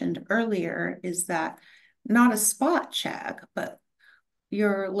mentioned earlier is that not a spot check, but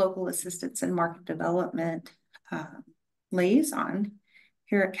your local assistance and market development liaison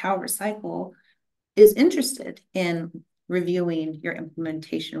here at CalRecycle is interested in reviewing your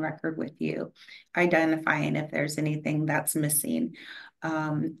implementation record with you, identifying if there's anything that's missing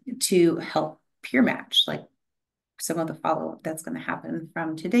to help peer match, like some of the follow-up that's going to happen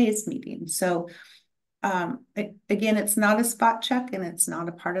from today's meeting. So again, it's not a spot check and it's not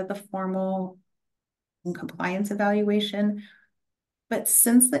a part of the formal compliance evaluation. But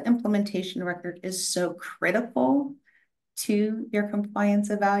since the implementation record is so critical to your compliance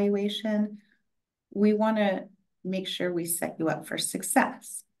evaluation, we want to make sure we set you up for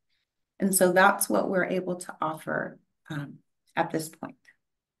success. And so that's what we're able to offer at this point.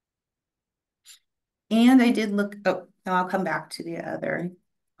 And I did look, oh, and I'll come back to the other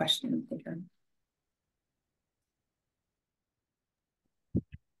question later.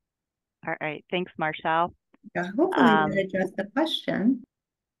 All right, thanks, Marshall. Yeah, hopefully that addressed the question.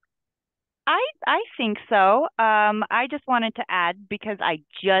 I think so. I just wanted to add, because I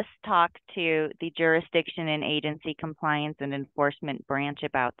just talked to the Jurisdiction and Agency Compliance and Enforcement branch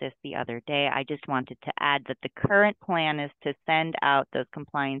about this the other day. I just wanted to add that the current plan is to send out those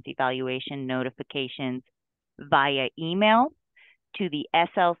compliance evaluation notifications via email to the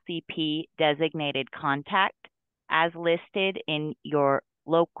SLCP designated contact as listed in your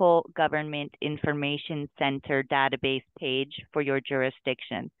local government information center database page for your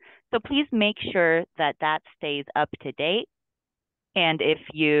jurisdiction. So please make sure that that stays up to date. And if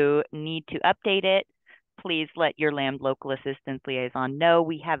you need to update it, please let your land local assistance liaison know.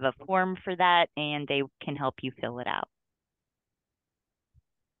 We have a form for that and they can help you fill it out.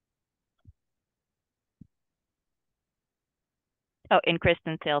 Oh, and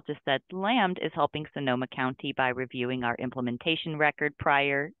Kristen Sale just said, LAMD is helping Sonoma County by reviewing our implementation record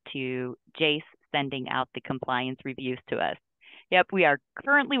prior to Jace sending out the compliance reviews to us. Yep, we are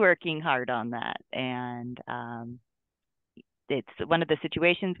currently working hard on that. And it's one of the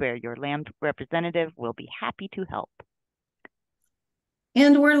situations where your LAMD representative will be happy to help.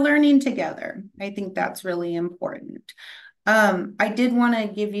 And we're learning together. I think that's really important. I did want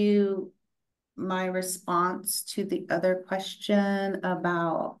to give you my response to the other question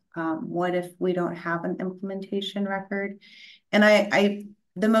about what if we don't have an implementation record. And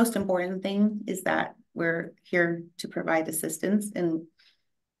the most important thing is that we're here to provide assistance and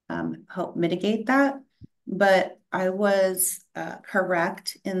help mitigate that. But I was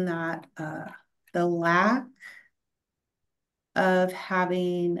correct in that the lack of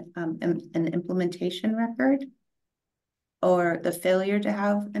having an implementation record, or the failure to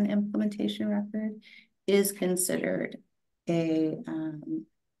have an implementation record, is considered a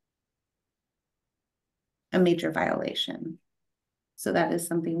major violation. So that is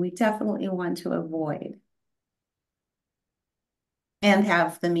something we definitely want to avoid and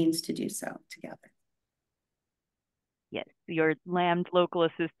have the means to do so together. Yes, your LAMD local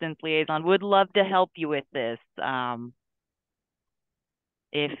assistance liaison would love to help you with this.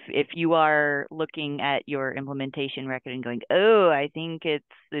 If you are looking at your implementation record and going, oh, I think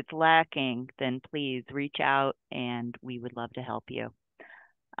it's lacking, then please reach out and we would love to help you.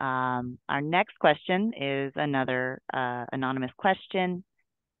 Our next question is another anonymous question.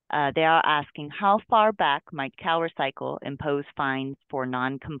 They are asking, how far back might CalRecycle impose fines for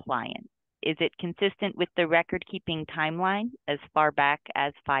non-compliance? Is it consistent with the record-keeping timeline as far back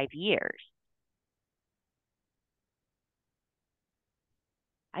as 5 years?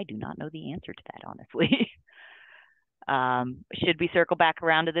 I do not know the answer to that, honestly. Should we circle back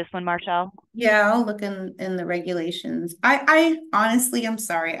around to this one, Marshall? Yeah, I'll look in the regulations. I honestly, I'm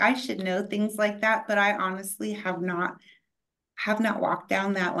sorry, I should know things like that, but I honestly have not walked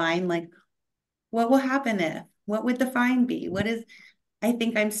down that line. Like, what will happen if? What would the fine be? I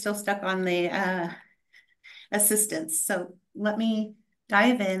think I'm still stuck on the assistance. So let me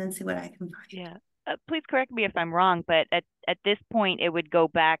dive in and see what I can find. Yeah. Please correct me if I'm wrong, but at this point, it would go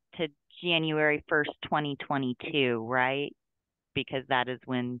back to January 1st, 2022, right? Because that is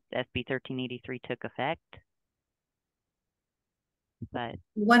when SB 1383 took effect. But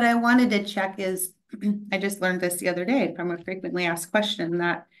what I wanted to check is, I just learned this the other day from a frequently asked question,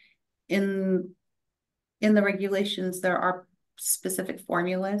 that in the regulations, there are specific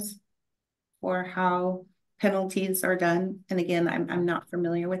formulas for how penalties are done. And again, I'm not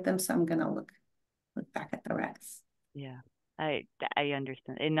familiar with them, so I'm going to look back at the regs. Yeah, I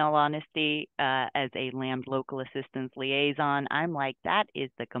understand. In all honesty, as a land local assistance liaison, I'm like, that is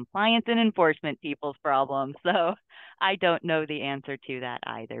the compliance and enforcement people's problem. So I don't know the answer to that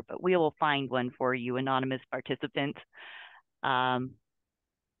either, but we will find one for you, anonymous participant.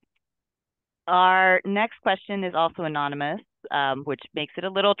 Our next question is also anonymous, which makes it a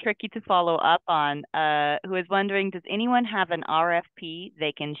little tricky to follow up on, who is wondering, does anyone have an RFP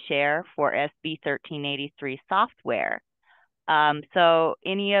they can share for SB 1383 software? So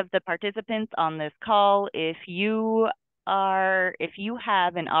any of the participants on this call, if you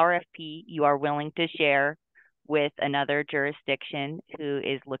have an RFP you are willing to share with another jurisdiction who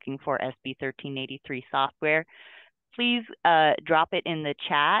is looking for SB 1383 software, please drop it in the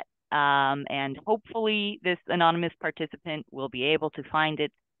chat, and hopefully this anonymous participant will be able to find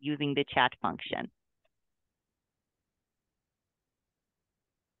it using the chat function.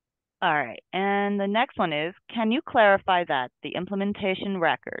 All right, and the next one is, can you clarify that the implementation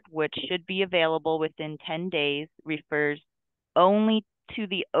record, which should be available within 10 days, refers only to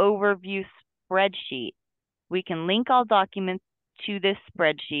the overview spreadsheet? We can link all documents to this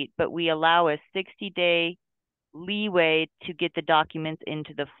spreadsheet, but we allow a 60-day leeway to get the documents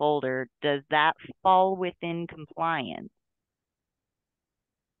into the folder. Does that fall within compliance?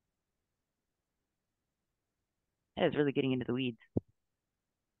 That is really getting into the weeds.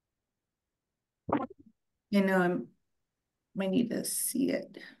 You know, I need to see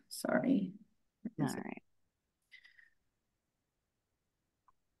it. Sorry. All right.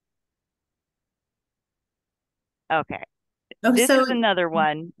 Okay. This is another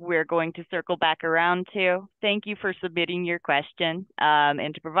one we're going to circle back around to. Thank you for submitting your question.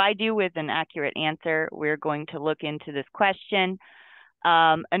 And to provide you with an accurate answer, we're going to look into this question.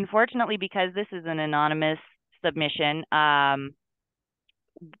 Unfortunately, because this is an anonymous submission,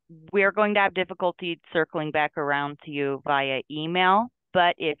 we're going to have difficulty circling back around to you via email.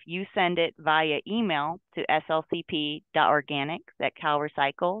 But if you send it via email to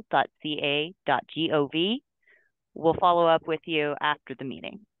slcp.organics@calrecycle.ca.gov, we'll follow up with you after the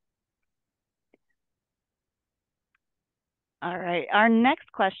meeting. All right, our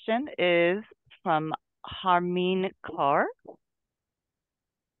next question is from Harmeen Kaur.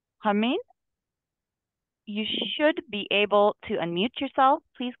 Harmeen, you should be able to unmute yourself.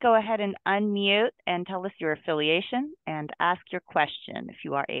 Please go ahead and unmute and tell us your affiliation and ask your question if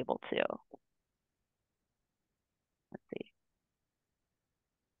you are able to. Let's see.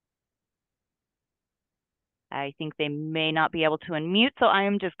 I think they may not be able to unmute, so I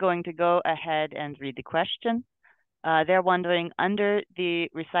am just going to go ahead and read the question. They're wondering, under the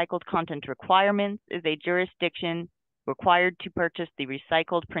recycled content requirements, is a jurisdiction required to purchase the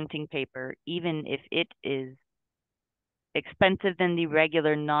recycled printing paper, even if it is expensive than the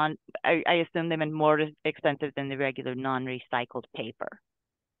regular I assume they meant more expensive than the regular non-recycled paper.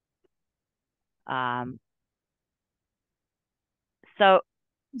 So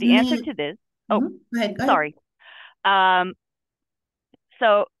the answer to this, go ahead. Sorry.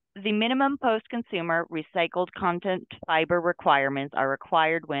 So the minimum post-consumer recycled content fiber requirements are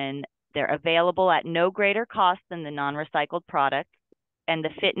required when they're available at no greater cost than the non-recycled product, and the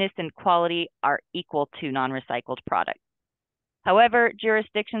fitness and quality are equal to non-recycled products. However,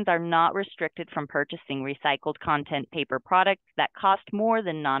 jurisdictions are not restricted from purchasing recycled content paper products that cost more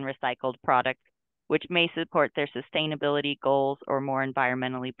than non-recycled products, which may support their sustainability goals or more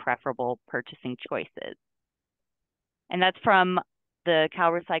environmentally preferable purchasing choices. And that's from the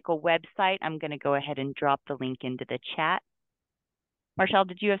CalRecycle website. I'm going to go ahead and drop the link into the chat. Marshall,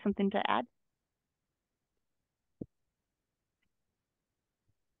 did you have something to add?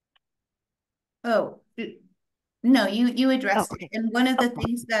 Oh, no, you addressed it. And one of the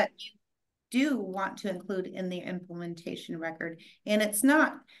things that you do want to include in the implementation record, and it's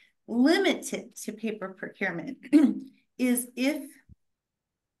not limited to paper procurement, is if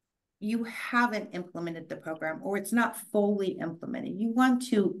you haven't implemented the program or it's not fully implemented, you want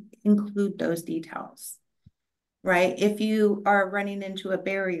to include those details, right? If you are running into a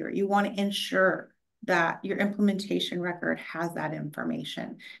barrier, you want to ensure that your implementation record has that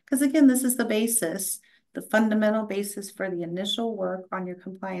information. Because again, this is the basis, the fundamental basis for the initial work on your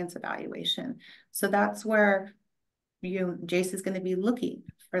compliance evaluation. So that's where Jace is going to be looking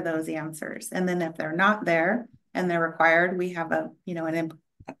for those answers. And then if they're not there and they're required, we have a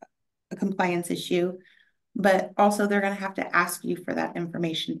compliance issue, but also they're going to have to ask you for that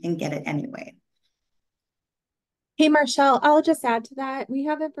information and get it anyway. Hey, Marshall, I'll just add to that. We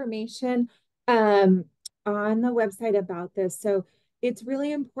have information on the website about this. So it's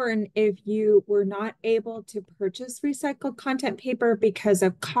really important if you were not able to purchase recycled content paper because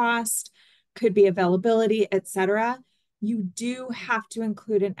of cost, could be availability, etc. You do have to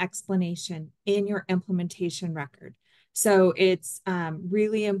include an explanation in your implementation record. So it's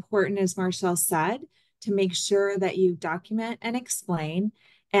really important, as Marshall said, to make sure that you document and explain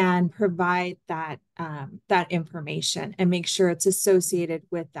and provide that, that information and make sure it's associated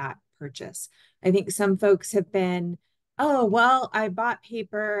with that purchase. I think some folks have been, oh, well, I bought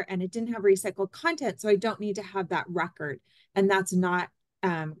paper and it didn't have recycled content, so I don't need to have that record. And that's not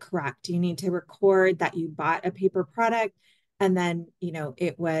correct. You need to record that you bought a paper product and then, you know,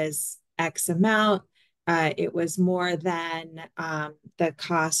 it was X amount. It was more than the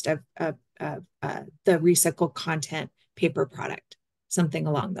cost of the recycled content paper product, something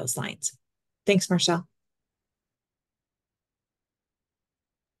along those lines. Thanks, Marshall.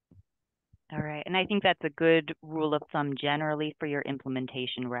 All right, and I think that's a good rule of thumb generally for your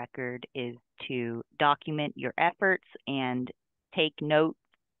implementation record is to document your efforts and take notes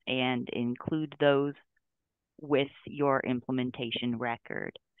and include those with your implementation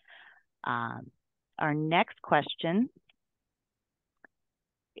record. Our next question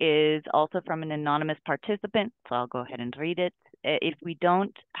is also from an anonymous participant, so I'll go ahead and read it. If we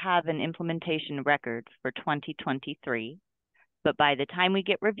don't have an implementation record for 2023, but by the time we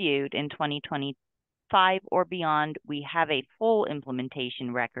get reviewed in 2025 or beyond, we have a full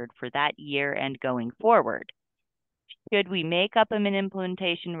implementation record for that year and going forward, should we make up an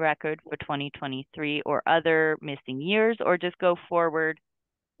implementation record for 2023 or other missing years, or just go forward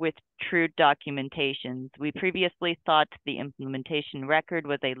with true documentations? We previously thought the implementation record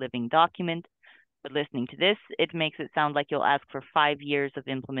was a living document, but listening to this, it makes it sound like you'll ask for 5 years of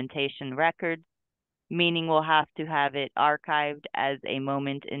implementation records, meaning we'll have to have it archived as a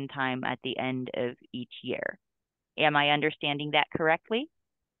moment in time at the end of each year. Am I understanding that correctly?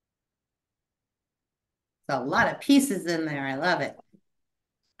 A lot of pieces in there. I love it.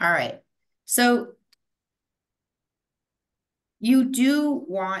 All right. So you do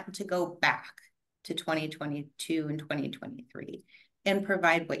want to go back to 2022 and 2023 and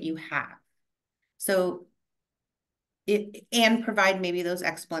provide what you have. So and provide maybe those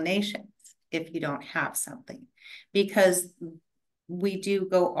explanations if you don't have something, because we do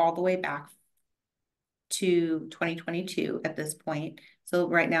go all the way back to 2022 at this point. So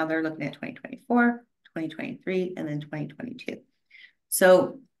right now they're looking at 2024, 2023, and then 2022.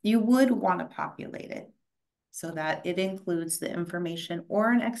 So you would want to populate it so that it includes the information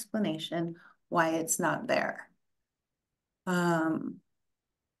or an explanation why it's not there. And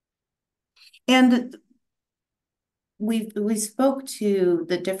we spoke to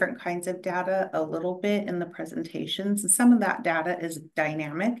the different kinds of data a little bit in the presentations. Some of that data is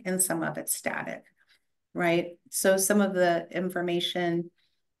dynamic and some of it's static, right? So some of the information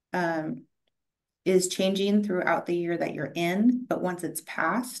is changing throughout the year that you're in, but once it's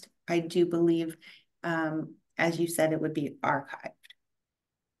passed, I do believe, as you said, it would be archived.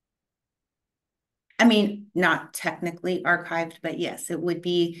 I mean, not technically archived, but yes, it would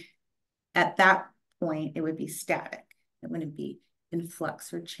be, at that point, it would be static. It wouldn't be in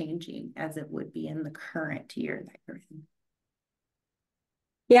flux or changing as it would be in the current year that you're in.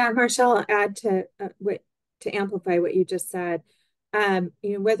 Yeah, Marshall, I'll add to to amplify what you just said. You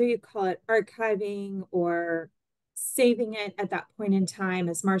know, whether you call it archiving or saving it at that point in time,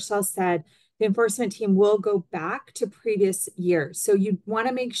 as Marshall said, the enforcement team will go back to previous years. So you want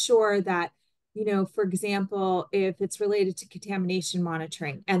to make sure that, you know, for example, if it's related to contamination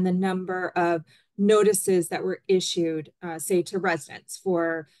monitoring and the number of notices that were issued, say, to residents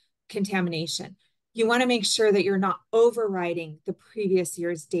for contamination, you want to make sure that you're not overriding the previous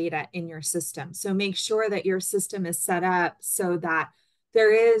year's data in your system. So make sure that your system is set up so that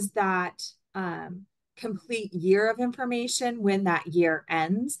there is that complete year of information when that year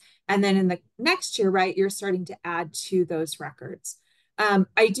ends. And then in the next year, right, you're starting to add to those records.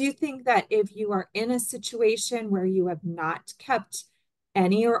 I do think that if you are in a situation where you have not kept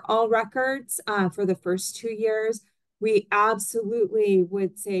any or all records for the first 2 years, we absolutely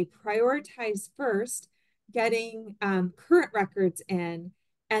would say prioritize first getting current records in,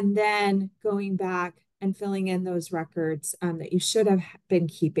 and then going back and filling in those records that you should have been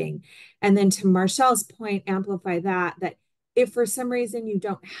keeping. And then to Marshall's point, amplify that if for some reason you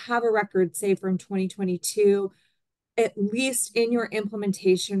don't have a record, say from 2022, at least in your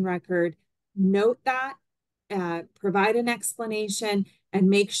implementation record, note that, provide an explanation, and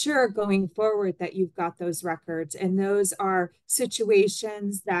make sure going forward that you've got those records. And those are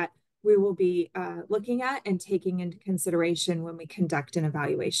situations that we will be looking at and taking into consideration when we conduct an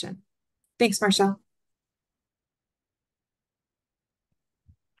evaluation. Thanks, Marshall.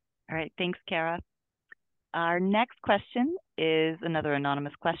 All right, thanks, Kara. Our next question is another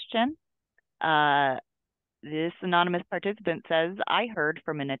anonymous question. This anonymous participant says, I heard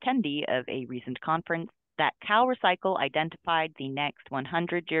from an attendee of a recent conference that CalRecycle identified the next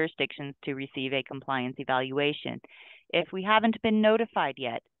 100 jurisdictions to receive a compliance evaluation. If we haven't been notified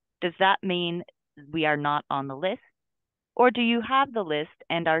yet, does that mean we are not on the list? Or do you have the list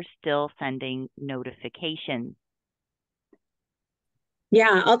and are still sending notifications?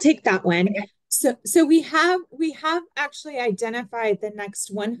 Yeah, I'll take that one. So we have actually identified the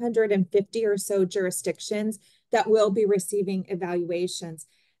next 150 or so jurisdictions that will be receiving evaluations.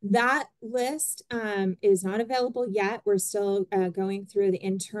 That list is not available yet. We're still going through the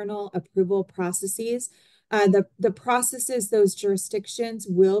internal approval processes. The processes, those jurisdictions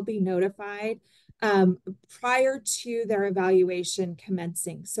will be notified prior to their evaluation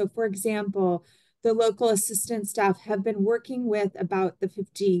commencing. So for example, the local assistant staff have been working with about the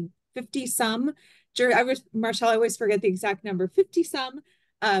 50 some, Marshall, I always forget the exact number, 50 some,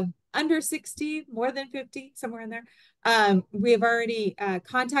 under 60, more than 50, somewhere in there. We have already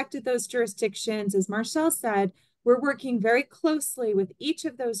contacted those jurisdictions. As Marshall said, we're working very closely with each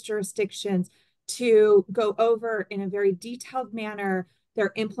of those jurisdictions to go over in a very detailed manner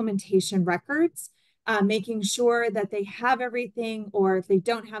their implementation records, making sure that they have everything, or if they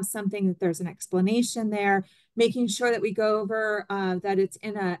don't have something, that there's an explanation there, making sure that we go over that it's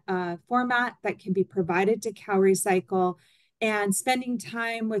in a format that can be provided to CalRecycle, and spending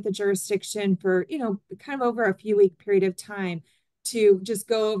time with the jurisdiction for, kind of over a few week period of time to just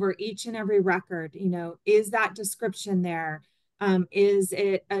go over each and every record. Is that description there? Is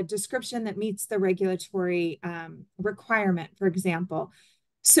it a description that meets the regulatory requirement, for example?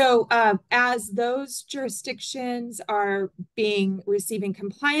 So as those jurisdictions are receiving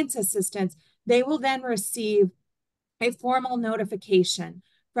compliance assistance, they will then receive a formal notification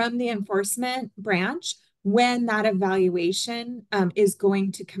from the enforcement branch when that evaluation is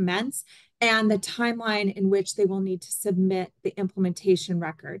going to commence, and the timeline in which they will need to submit the implementation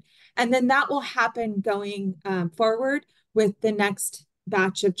record. And then that will happen going forward with the next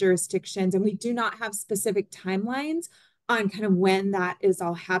batch of jurisdictions. And we do not have specific timelines on kind of when that is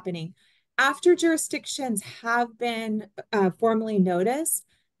all happening. After jurisdictions have been formally noticed,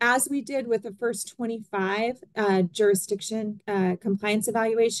 as we did with the first 25 jurisdiction compliance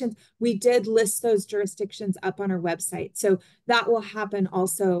evaluations, we did list those jurisdictions up on our website. So that will happen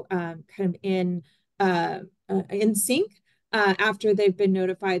also kind of in sync. After they've been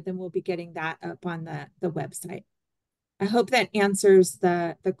notified, then we'll be getting that up on the website. I hope that answers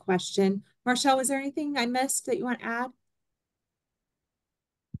the question. Marshall, was there anything I missed that you want to add?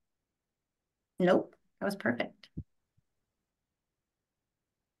 Nope, that was perfect.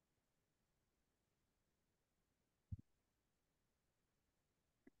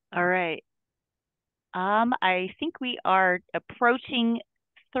 All right. I think we are approaching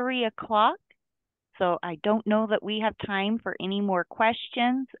 3 o'clock, so I don't know that we have time for any more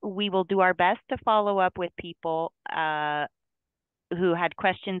questions. We will do our best to follow up with people who had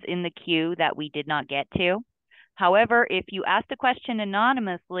questions in the queue that we did not get to. However, if you asked a question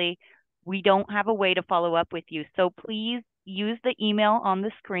anonymously, we don't have a way to follow up with you. So please use the email on the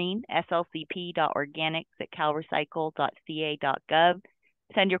screen, slcp.organics@calrecycle.ca.gov.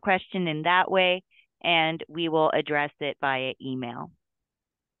 Send your question in that way, and we will address it via email.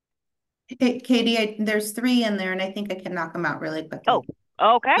 Hey, Katie, there's 3 in there, and I think I can knock them out really quickly. Oh,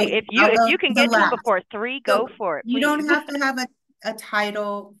 okay. If you can get to them before 3, go for it, please. You don't have to have a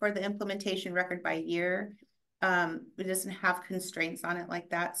title for the implementation record by year. It doesn't have constraints on it like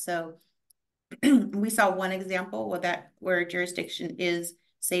that. So we saw one example where a jurisdiction is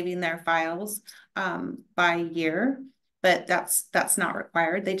saving their files by year, but that's not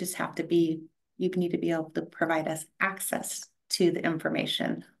required. They just have to be, you need to be able to provide us access to the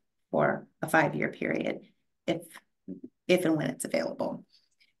information for a 5-year period if and when it's available.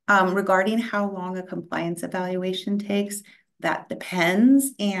 Regarding how long a compliance evaluation takes, that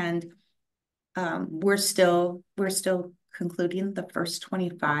depends, and we're still concluding the first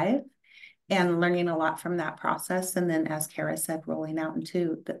 25 and learning a lot from that process. And then, as Kara said, rolling out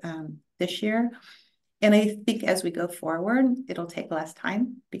into this year. And I think as we go forward, it'll take less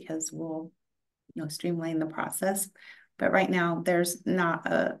time because we'll, streamline the process. But right now, there's not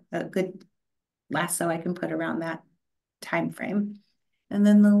a good lasso I can put around that time frame. And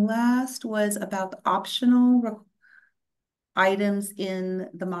then the last was about the optional items in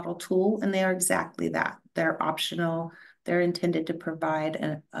the model tool, and they are exactly that. They're optional. They're intended to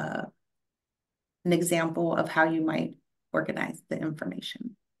provide an example of how you might organize the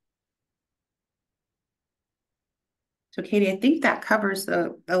information. So Katie, I think that covers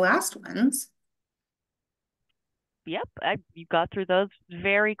the last ones. Yep, you got through those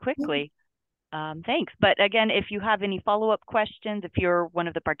very quickly. Thanks. But again, if you have any follow-up questions, if you're one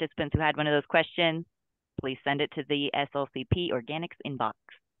of the participants who had one of those questions, please send it to the SLCP Organics inbox.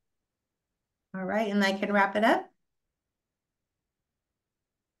 All right, and I can wrap it up.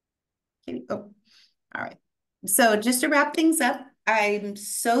 Okay. Oh, all right. So just to wrap things up, I'm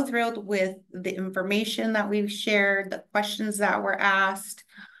so thrilled with the information that we've shared, the questions that were asked,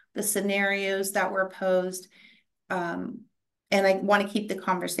 the scenarios that were posed. And I want to keep the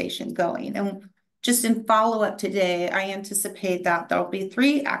conversation going. And just in follow-up today, I anticipate that there'll be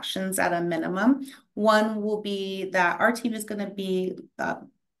 3 actions at a minimum. One will be that our team is going to be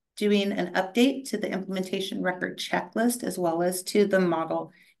doing an update to the implementation record checklist, as well as to the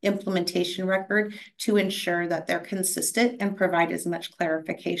model implementation record, to ensure that they're consistent and provide as much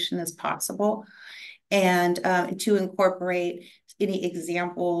clarification as possible, and to incorporate any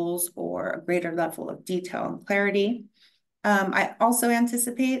examples or a greater level of detail and clarity. I also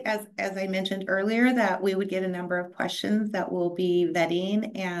anticipate, as I mentioned earlier, that we would get a number of questions that we'll be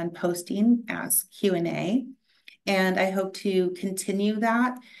vetting and posting as Q&A. And I hope to continue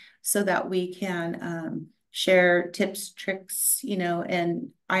that so that we can share tips, tricks, you know, and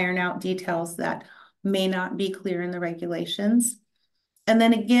iron out details that may not be clear in the regulations. And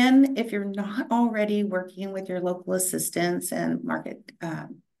then again, if you're not already working with your local assistants and market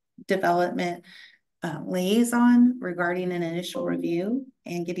development liaison regarding an initial review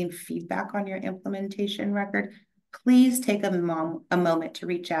and getting feedback on your implementation record, please take a moment to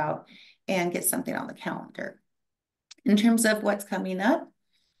reach out and get something on the calendar. In terms of what's coming up,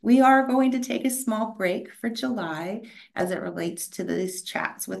 we are going to take a small break for July as it relates to these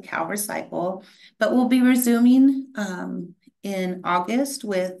chats with CalRecycle, but we'll be resuming in August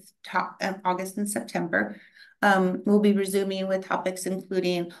with August and September. We'll be resuming with topics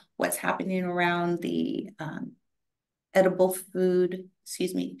including what's happening around the edible food,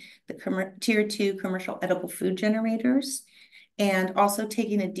 the tier 2 commercial edible food generators, and also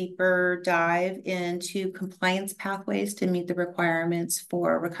taking a deeper dive into compliance pathways to meet the requirements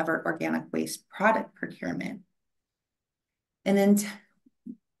for recovered organic waste product procurement. And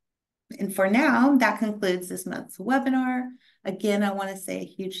for now, that concludes this month's webinar. Again, I want to say a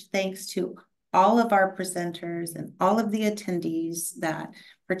huge thanks to all of our presenters and all of the attendees that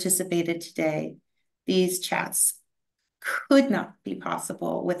participated today. These chats could not be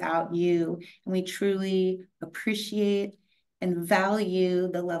possible without you, and we truly appreciate and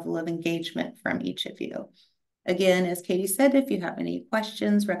value the level of engagement from each of you. Again, as Katie said, if you have any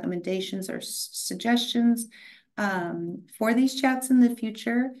questions, recommendations, or suggestions for these chats in the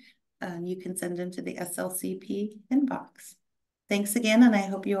future, you can send them to the SLCP inbox. Thanks again, and I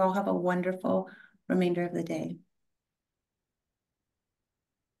hope you all have a wonderful remainder of the day.